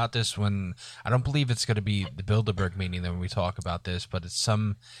talk about this when, I don't believe it's going to be the Bilderberg meeting that when we talk about this, but it's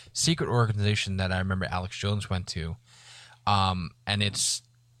some secret organization that I remember Alex Jones went to, and it's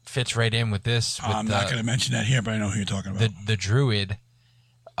fits right in with this. I'm not going to mention that here, but I know who you're talking about. The druid,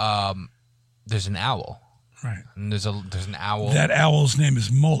 there's an owl. Right. And there's an owl. That owl's name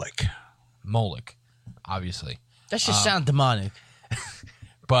is Moloch. Moloch, obviously. That should sound demonic.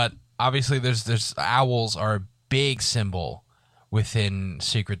 But obviously there's owls are a big symbol within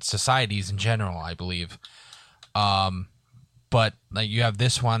secret societies in general, I believe. But like you have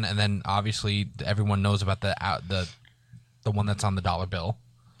this one, and then obviously everyone knows about the one that's on the dollar bill.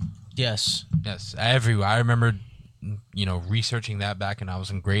 Yes. Everywhere. I remember, researching that back when I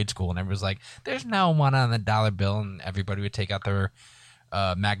was in grade school, and everyone was like, "There's no one on the dollar bill," and everybody would take out their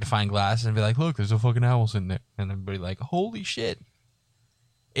magnifying glass and be like, "Look, there's a fucking owl sitting there," and everybody like, "Holy shit!"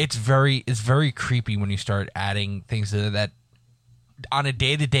 It's very creepy when you start adding things to that on a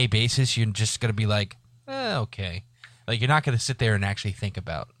day-to-day basis. You're just gonna be like, okay, like you're not gonna sit there and actually think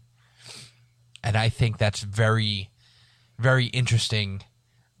about. And I think that's very, very interesting.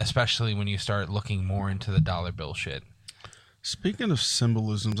 Especially when you start looking more into the dollar bill shit. Speaking of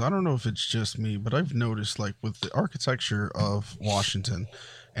symbolisms, I don't know if it's just me, but I've noticed, like, with the architecture of Washington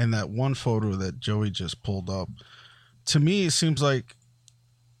and that one photo that Joey just pulled up, to me, it seems like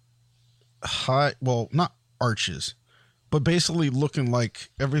not arches, but basically looking like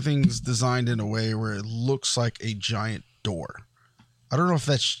everything's designed in a way where it looks like a giant door. I don't know if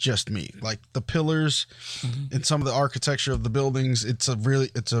that's just me. Like the pillars and some of the architecture of the buildings, it's a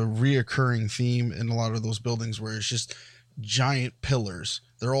reoccurring theme in a lot of those buildings where it's just giant pillars.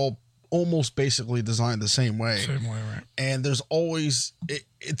 They're all almost basically designed the same way. Same way, right. And there's always,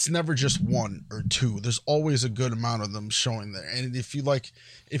 it's never just one or two. There's always a good amount of them showing there. And if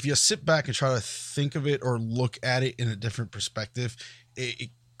you sit back and try to think of it or look at it in a different perspective, it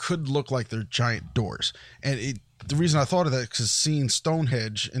could look like they're giant doors. And the reason I thought of that, because seeing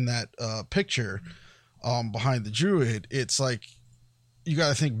Stonehenge in that picture behind the Druid, it's like, you got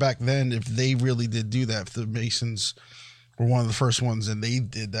to think back then, if they really did do that, if the Masons were one of the first ones and they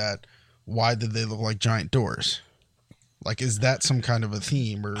did that, why did they look like giant doors? Like, is that some kind of a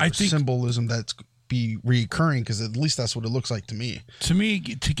theme or symbolism that's be recurring? Because at least that's what it looks like to me. To me,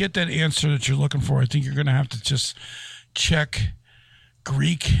 to get that answer that you're looking for, I think you're going to have to just check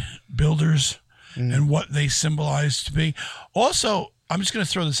Greek builders and what they symbolize to be. Also, I'm just going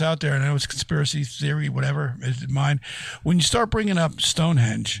to throw this out there. I know it's conspiracy theory, whatever is mine. When you start bringing up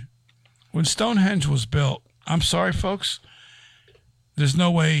Stonehenge, when Stonehenge was built, I'm sorry, folks, there's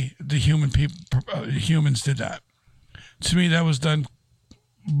no way the humans did that. To me, that was done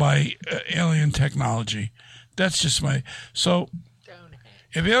by alien technology. That's just so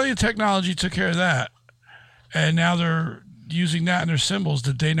if alien technology took care of that, and now they're using that in their symbols,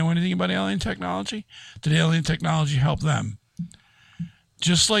 did they know anything about alien technology? Did alien technology help them?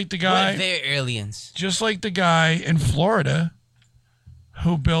 Just like the guy, what if they're aliens? Just like the guy in Florida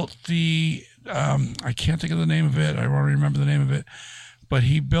who built the, I can't think of the name of it. I want to remember the name of it, but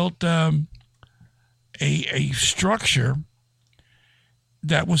he built a structure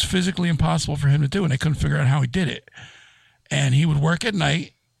that was physically impossible for him to do, and they couldn't figure out how he did it. And he would work at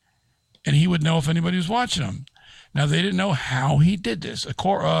night, and he would know if anybody was watching him. Now, they didn't know how he did this. A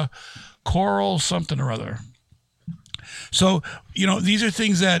coral something or other. So, these are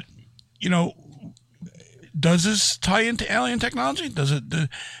things that, does this tie into alien technology?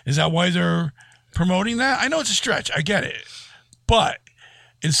 Is that why they're promoting that? I know it's a stretch. I get it. But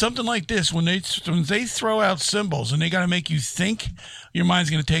in something like this, when they throw out symbols and they got to make you think, your mind's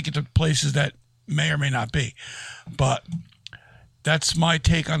going to take it to places that may or may not be. But that's my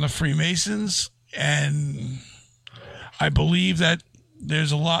take on the Freemasons. And I believe that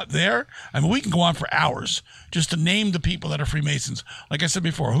there's a lot there. I mean, we can go on for hours just to name the people that are Freemasons. Like I said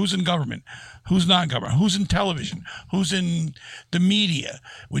before, who's in government, who's not in government, who's in television, who's in the media.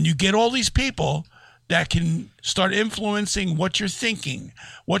 When you get all these people that can start influencing what you're thinking,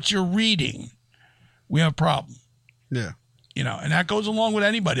 what you're reading, we have a problem. Yeah. And that goes along with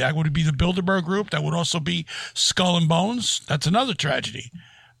anybody. That would be the Bilderberg Group. That would also be Skull and Bones. That's another tragedy.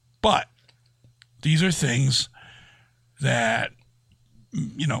 But these are things that,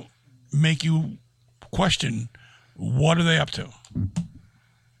 make you question, what are they up to?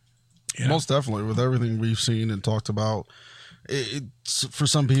 Most definitely, with everything we've seen and talked about, it's, for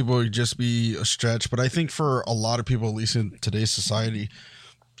some people, it'd just be a stretch. But I think for a lot of people, at least in today's society,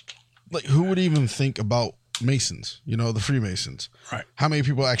 like, who would even think about Masons, the Freemasons? Right. How many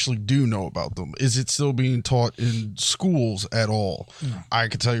people actually do know about them? Is it still being taught in schools at all? No. I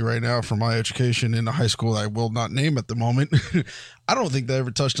can tell you right now, from my education in a high school I will not name at the moment, I don't think they ever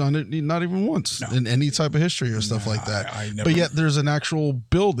touched on it, not even once, in any type of history or stuff like that. I never. But yet there's an actual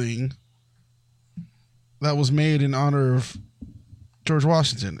building that was made in honor of George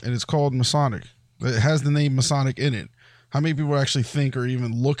Washington, and it's called Masonic. It has the name Masonic in it. How many people actually think or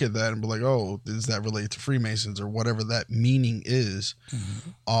even look at that and be like, oh, does that relate to Freemasons or whatever that meaning is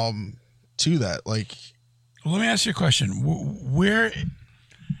to that? Like, well, let me ask you a question. Where,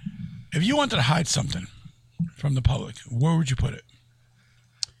 if you wanted to hide something from the public, where would you put it?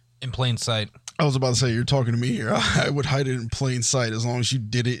 In plain sight. I was about to say, you're talking to me here. I would hide it in plain sight. As long as you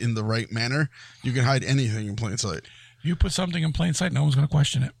did it in the right manner, you can hide anything in plain sight. You put something in plain sight, no one's going to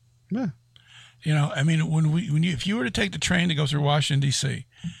question it. Yeah. If you were to take the train to go through Washington, D.C.,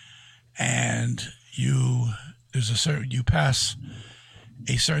 and you pass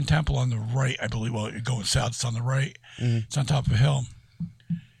a certain temple on the right, I believe, well, you're going south, it's on the right. Mm-hmm. It's on top of a hill.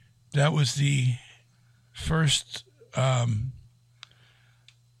 That was the first Grand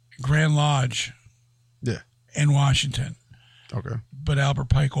Lodge in Washington. Okay. But Albert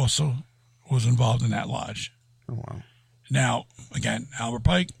Pike also was involved in that lodge. Oh, wow. Now, again, Albert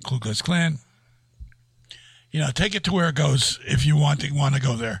Pike, Ku Klux Klan, take it to where it goes if you want to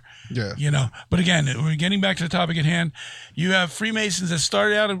go there. Yeah. But again, we're getting back to the topic at hand. You have Freemasons that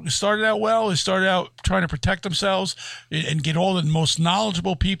started out well. They started out trying to protect themselves and get all the most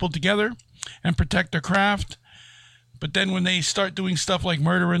knowledgeable people together and protect their craft. But then when they start doing stuff like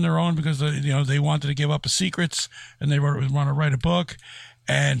murder in their own because they wanted to give up the secrets and they want to write a book,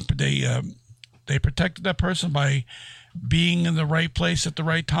 and they protected that person by being in the right place at the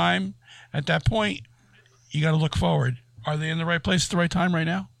right time. At that point, you got to look forward. Are they in the right place at the right time right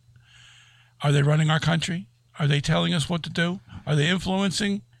now? Are they running our country? Are they telling us what to do? Are they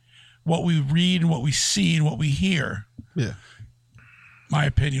influencing what we read and what we see and what we hear? Yeah. My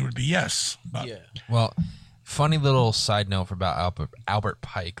opinion would be yes. Yeah. Well, funny little side note about Albert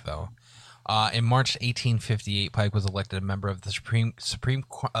Pike, though. In March 1858, Pike was elected a member of the Supreme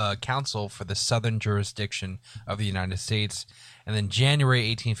Council for the Southern Jurisdiction of the United States, and then January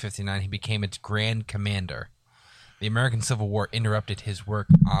 1859, he became its Grand Commander. The American Civil War interrupted his work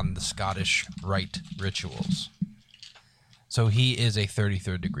on the Scottish Rite rituals. So he is a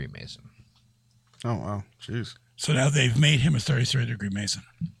 33rd degree Mason. Oh, wow. Jeez. So now they've made him a 33rd degree Mason.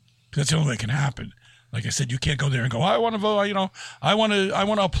 That's the only way it can happen. Like I said, you can't go there and go, I want to vote, I want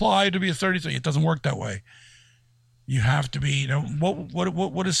to apply to be a 33. It doesn't work that way. You have to be,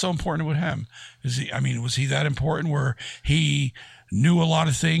 what is so important with him? Was he that important where he knew a lot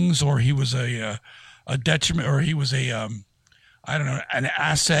of things, or he was a detriment, or he was an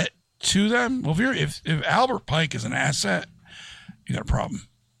asset to them? Well, if Albert Pike is an asset, you got a problem.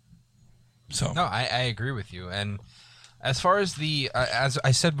 So no, I agree with you. And as far as as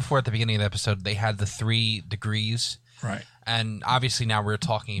I said before at the beginning of the episode, they had the 3 degrees. Right. And obviously now we're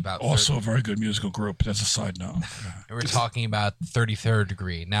talking about... Also a very good musical group. That's a side note. We're talking about 33rd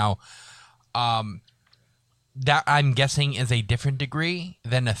degree. Now, that I'm guessing is a different degree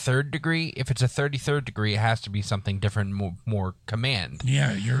than a 3rd degree. If it's a 33rd degree, it has to be something different, more command.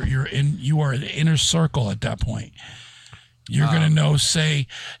 Yeah, you are the inner circle at that point. You're going to know,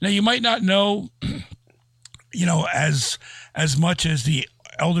 now you might not know, as much as the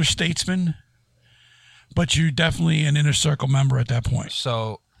elder statesman, but you're definitely an inner circle member at that point.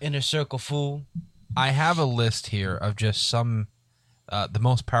 So inner circle fool. I have a list here of just some, the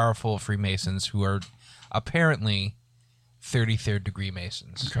most powerful Freemasons who are apparently 33rd degree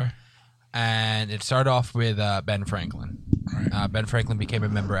Masons. Okay. And it started off with Ben Franklin. Right. Ben Franklin became a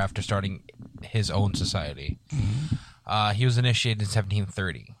member after starting his own society. Mm-hmm. He was initiated in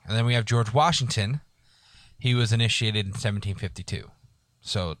 1730. And then we have George Washington. He was initiated in 1752.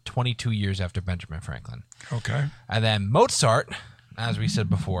 So 22 years after Benjamin Franklin. Okay. And then Mozart, as we said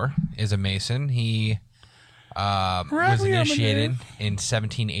before, is a Mason. He was initiated in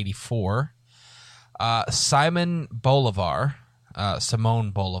 1784. Simon Bolivar,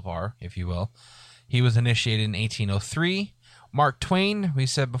 Simone Bolivar, if you will, he was initiated in 1803. Mark Twain, we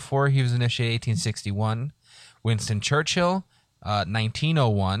said before, he was initiated in 1861. Winston Churchill,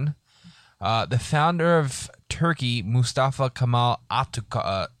 1901. The founder of Turkey, Mustafa Kemal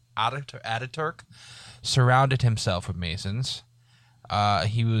Ataturk, surrounded himself with Masons.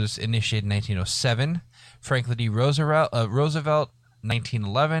 He was initiated in 1907. Franklin D. Roosevelt,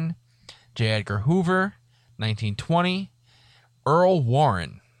 1911. J. Edgar Hoover, 1920. Earl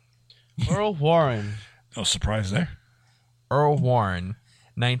Warren. No surprise there. Earl Warren,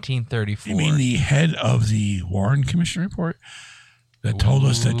 1934. You mean the head of the Warren Commission report that told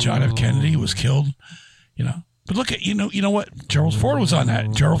us that John F. Kennedy was killed? But look at, you know what? Gerald Ford was on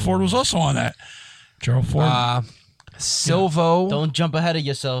that. Gerald Ford was also on that. Gerald Ford. Silvo. Don't jump ahead of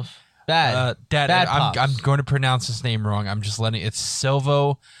yourself. Bad. Dad, Bad I'm going to pronounce his name wrong. I'm just letting it's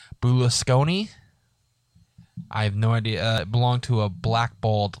Silvo Berlusconi. I have no idea. It belonged to a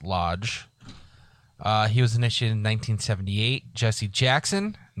blackballed lodge. He was initiated in 1978. Jesse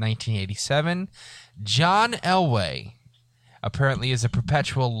Jackson, 1987. John Elway apparently is a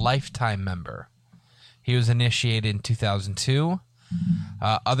perpetual lifetime member. He was initiated in 2002.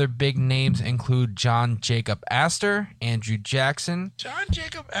 Other big names include John Jacob Astor, Andrew Jackson. John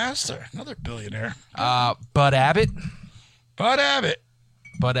Jacob Astor, another billionaire. Bud Abbott. Bud Abbott.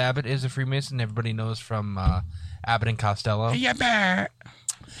 Bud Abbott is a Freemason. Everybody knows from Abbott and Costello. Yeah,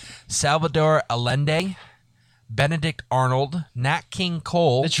 Salvador Allende. Benedict Arnold. Nat King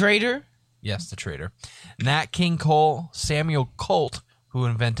Cole. The traitor? Yes, the traitor. Nat King Cole. Samuel Colt, who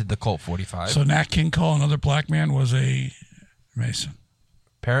invented the Colt 45. So Nat King Cole, another black man, was a Mason.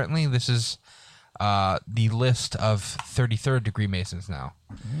 Apparently, this is the list of 33rd degree Masons now.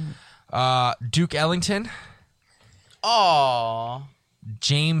 Duke Ellington. Aww.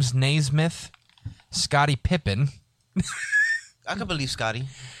 James Naismith. Scottie Pippen. I can believe Scotty.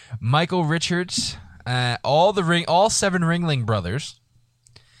 Michael Richards. All 7 Ringling brothers.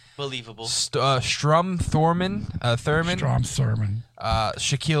 Believable. Strom Thurmond.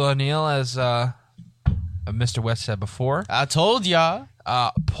 Shaquille O'Neal, as Mr. West said before. I told y'all.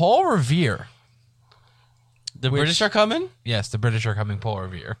 Paul Revere. The British are coming? Yes, the British are coming. Paul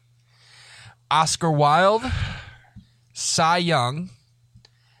Revere. Oscar Wilde. Cy Young.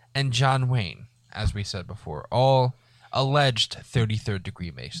 And John Wayne, as we said before. All alleged 33rd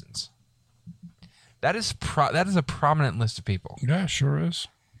degree Masons. That is a prominent list of people. Yeah, sure is.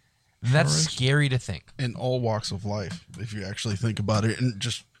 That's scary to think. In all walks of life, if you actually think about it, and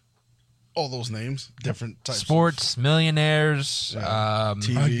just all those names, different types. Sports, millionaires,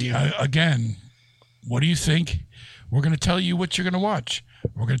 TV. Again, what do you think? We're going to tell you what you're going to watch.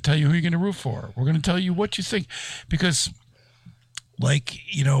 We're going to tell you who you're going to root for. We're going to tell you what you think. Because, like,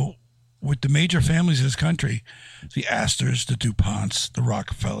 you know, with the major families of this country, the Astors, the DuPonts, the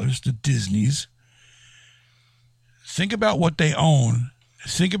Rockefellers, the Disneys, think about what they own.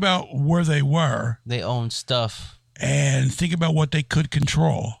 Think about where they were. They own stuff. And think about what they could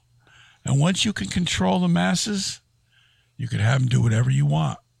control. And once you can control the masses, you can have them do whatever you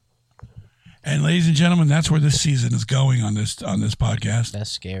want. And ladies and gentlemen, that's where this season is going on this podcast.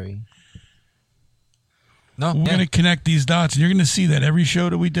 That's scary. No, we're going to connect these dots, and you're going to see that every show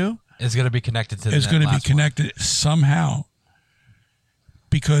that we do is going to be connected to. It's going to be connected somehow.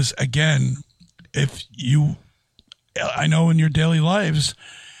 Because again, I know in your daily lives,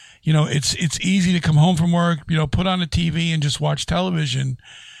 you know, it's easy to come home from work, you know, put on the TV and just watch television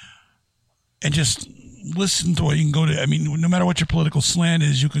and just listen to it. You can go to, I mean, no matter what your political slant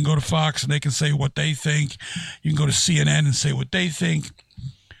is, you can go to Fox and they can say what they think. You can go to CNN and say what they think.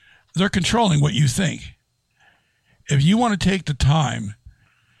 They're controlling what you think. If you want to take the time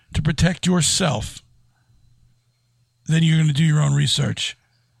to protect yourself, then you're going to do your own research.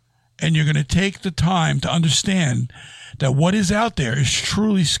 And you're going to take the time to understand that what is out there is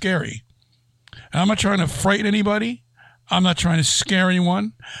truly scary. And I'm not trying to frighten anybody. I'm not trying to scare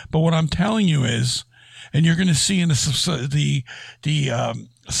anyone. But what I'm telling you is, and you're going to see in the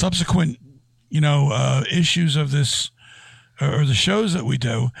subsequent, you know, issues of this or the shows that we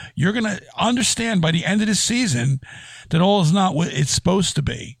do, you're going to understand by the end of this season that all is not what it's supposed to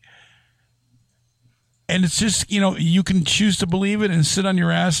be. And it's just, you know, you can choose to believe it and sit on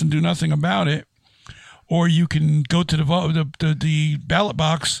your ass and do nothing about it, or you can go to the ballot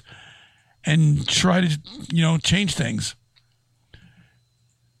box and try to, you know, change things.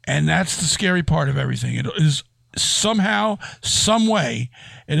 And that's the scary part of everything. It is somehow, some way,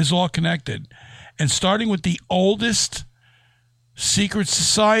 it is all connected. And starting with the oldest secret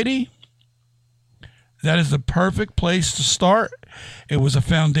society, that is the perfect place to start. It was a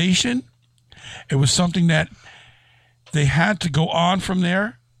foundation. It was something that they had to go on from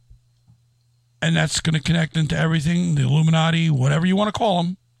there. And that's going to connect into everything, the Illuminati, whatever you want to call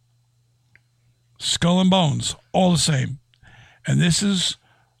them. Skull and bones, all the same. And this is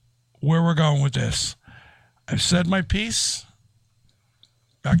where we're going with this. I've said my piece.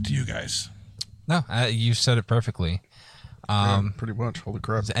 Back to you guys. No, you said it perfectly. Yeah, pretty much. Holy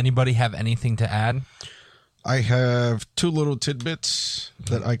crap. Does anybody have anything to add? I have two little tidbits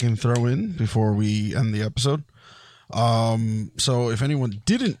that I can throw in before we end the episode. So if anyone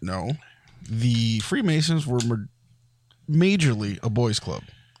didn't know, the Freemasons were majorly a boys' club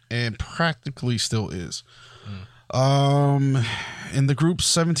and practically still is. In the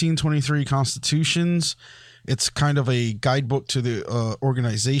group's 1723 constitutions, it's kind of a guidebook to the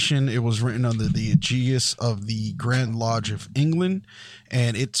organization. It was written under the aegis of the Grand Lodge of England,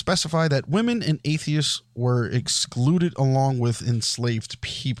 and it specified that women and atheists were excluded along with enslaved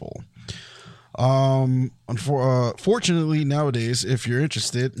people. Fortunately, nowadays, if you're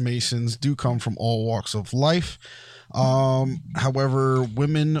interested, Masons do come from all walks of life. However,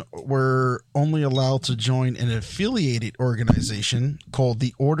 women were only allowed to join an affiliated organization called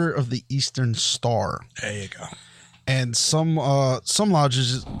the Order of the Eastern Star. There you go. And some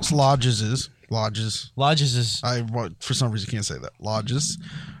lodges. I for some reason can't say that. Lodges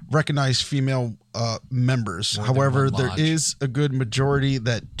recognize female members. However, there is a good majority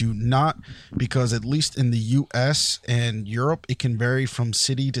that do not, because at least in the U.S. and Europe, it can vary from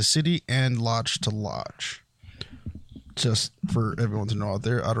city to city and lodge to lodge. Just for everyone to know out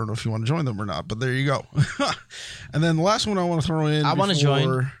there, I don't know if you want to join them or not, but there you go. And then the last one I want to throw in. I want to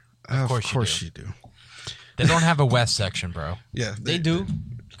join. Of course you do. They don't have a West section, bro. Yeah, they do.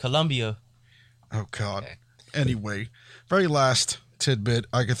 Columbia. Oh God. Okay. Anyway, very last tidbit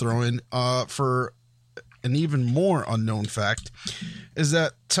I could throw in for an even more unknown fact is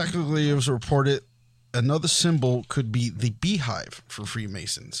that technically it was reported another symbol could be the beehive for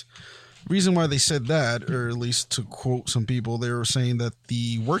Freemasons. Reason why they said that, or at least to quote some people, they were saying that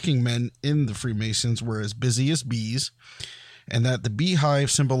the working men in the Freemasons were as busy as bees, and that the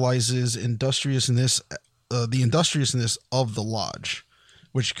beehive symbolizes industriousness, the industriousness of the lodge,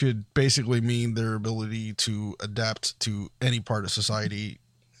 which could basically mean their ability to adapt to any part of society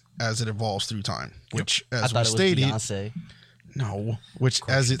as it evolves through time. Which, as we stated, Beyonce. No, which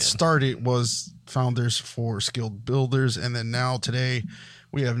as it started was founders for skilled builders, and then now today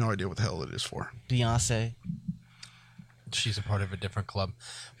we have no idea what the hell it is for. Beyonce. She's a part of a different club.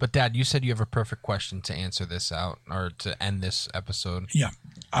 But, Dad, you said you have a perfect question to answer this out or to end this episode. Yeah.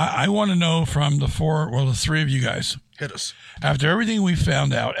 I want to know from the three of you guys. Hit us. After everything we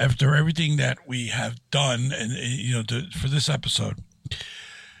found out, after everything that we have done, and for this episode,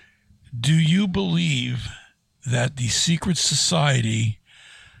 do you believe that the secret society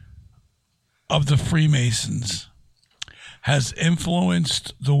of the Freemasons has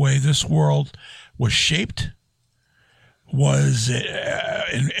influenced the way this world was shaped?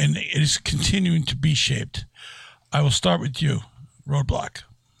 And it is continuing to be shaped? I will start with you, Roadblock.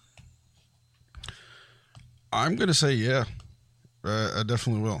 I'm going to say yeah. I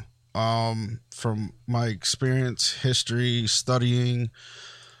definitely will. From my experience, history, studying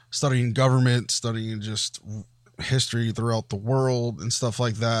government, studying just history throughout the world and stuff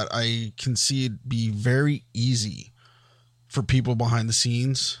like that, I can see it be very easy for people behind the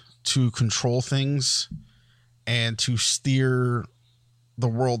scenes to control things and to steer the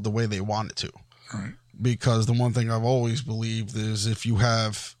world the way they want it to. Right. Because the one thing I've always believed is if you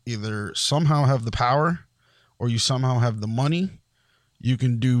have either somehow have the power or you somehow have the money, you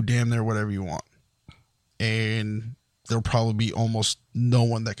can do damn near whatever you want. And there'll probably be almost no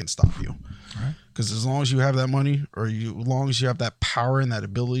one that can stop you. Because as long as you have that money, or as long as you have that power and that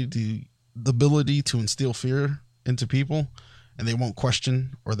ability to instill fear into people, and they won't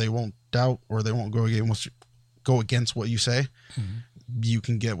question, or they won't doubt, or they won't go against what you say, you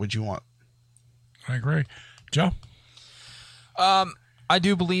can get what you want. I agree. Joe? I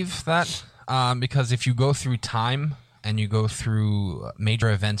do believe that because if you go through time and you go through major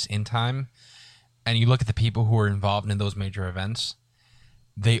events in time and you look at the people who are involved in those major events,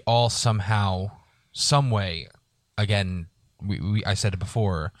 they all somehow, some way, again, I said it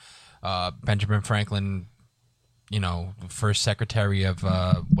before, Benjamin Franklin, first secretary of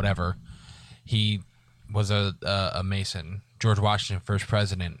whatever, he was a Mason. George Washington, first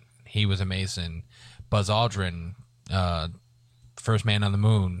president, he was a Mason. Buzz Aldrin, first man on the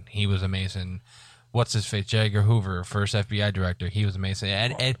moon, he was a Mason. What's his face? J. Edgar Hoover, first FBI director, he was a Mason.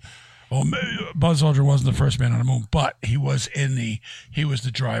 Well, Buzz Aldrin wasn't the first man on the moon, but he was the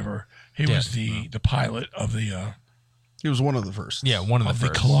driver. He was the pilot of the. He was one of the first. Yeah, one of the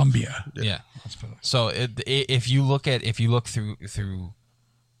first. The Columbia. Yeah. So if you look through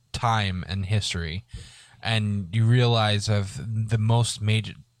time and history, and you realize of the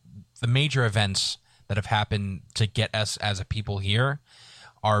major events that have happened to get us as a people here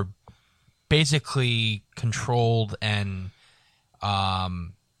are basically controlled and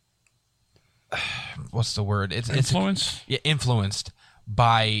what's the word? It's influenced. Influenced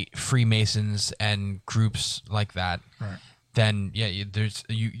by Freemasons and groups like that. Right. Then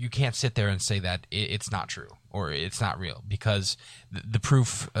you can't sit there and say that it's not true or it's not real, because the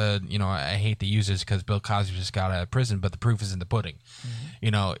proof, I hate to use this because Bill Cosby just got out of prison, but the proof is in the pudding.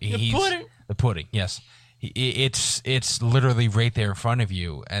 Mm-hmm. The pudding, yes. It's literally right there in front of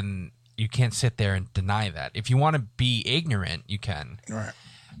you, and you can't sit there and deny that. If you want to be ignorant, you can. Right.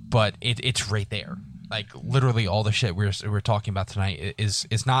 But it's right there. Like literally all the shit we're talking about tonight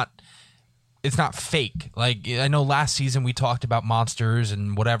is not. It's not fake. Like, I know last season we talked about monsters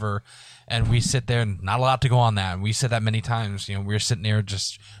and whatever, and we sit there and not allowed to go on that. And we said that many times. We were sitting there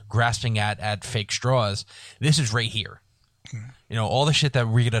just grasping at fake straws. This is right here. All the shit that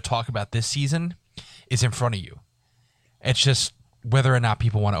we're going to talk about this season is in front of you. It's just whether or not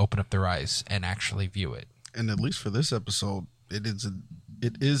people want to open up their eyes and actually view it. And at least for this episode, it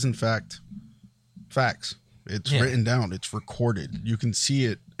is in fact facts. It's written down. It's recorded. You can see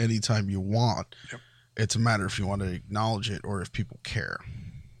it anytime you want. Yep. It's a matter if you want to acknowledge it or if people care.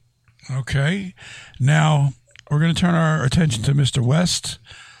 Okay. Now, we're going to turn our attention to Mr. West.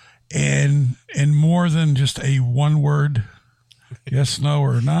 And in more than just a one-word yes, no,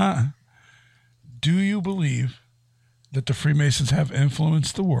 or not, do you believe that the Freemasons have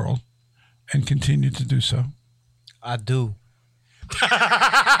influenced the world and continue to do so? I do.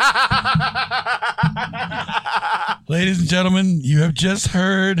 Ladies and gentlemen, you have just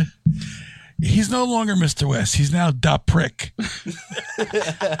heard. He's no longer Mr. West. He's now Da Prick.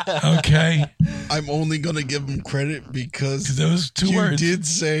 Okay. I'm only going to give him credit because those two words. You did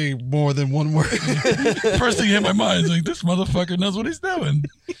say more than one word. First thing in my mind is like, this motherfucker knows what he's doing.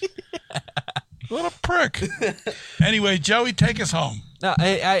 What a prick. Anyway, Joey, take us home. Now,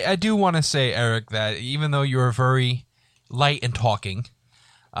 I do want to say, Eric, that even though you're very light in talking,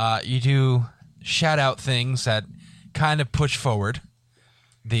 you do shout out things that kind of push forward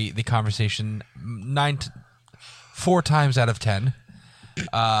the conversation 4 times out of 10.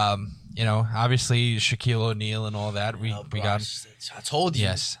 Obviously Shaquille O'Neal and all that. We got. I told you.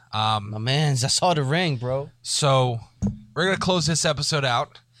 Yes. My man's. I saw the ring, bro. So we're going to close this episode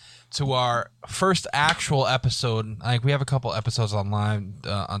out to our first actual episode. Like, we have a couple episodes online,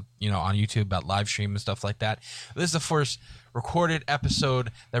 on YouTube about live stream and stuff like that. This is the first recorded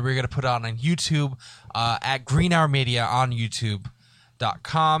episode that we're going to put on YouTube at Green Hour Media on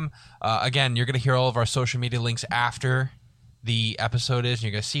YouTube.com. Again, you're going to hear all of our social media links after the episode is, and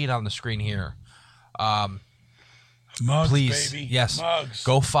you're going to see it on the screen here. Mugs, please, baby. Yes, mugs.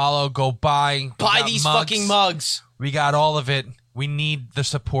 Go follow, go buy these fucking mugs. We got all of it. We need the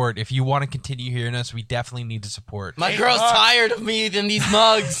support. If you want to continue hearing us, we definitely need the support. My girl's tired of me and these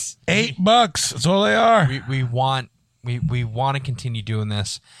mugs. $8. That's all they are. We want to continue doing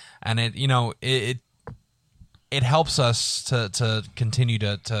this, and it helps us to continue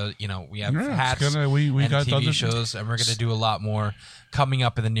to we have hats we and got TV other shows, and we're going to do a lot more coming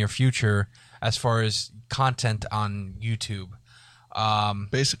up in the near future as far as content on YouTube.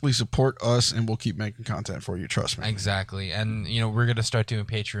 Basically support us and we'll keep making content for you, trust me. Exactly. And we're going to start doing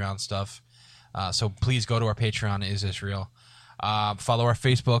Patreon stuff, so please go to our Patreon, Is This Real? Follow our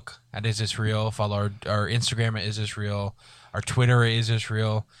Facebook at Is This Real? Follow our Instagram at Is This Real? Our Twitter at Is This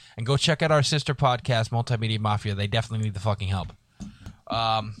Real? And go check out our sister podcast, Multimedia Mafia. They definitely need the fucking help.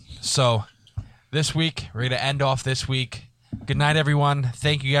 So this week we're going to end off this week. Good night, everyone.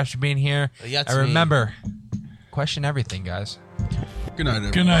 Thank you guys for being here. And remember, question everything, guys. Good night,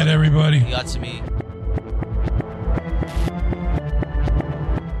 everybody. Good night, everybody. Yatsumi.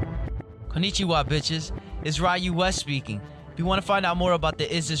 Konnichiwa, bitches. It's Ryu West speaking. If you want to find out more about the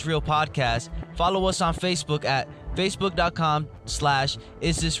Is This Real podcast, follow us on Facebook at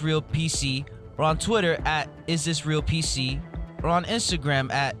facebook.com/isthisrealpc, or on Twitter at isthisrealpc, or on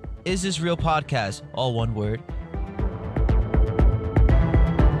Instagram at isthisrealpodcast, all one word.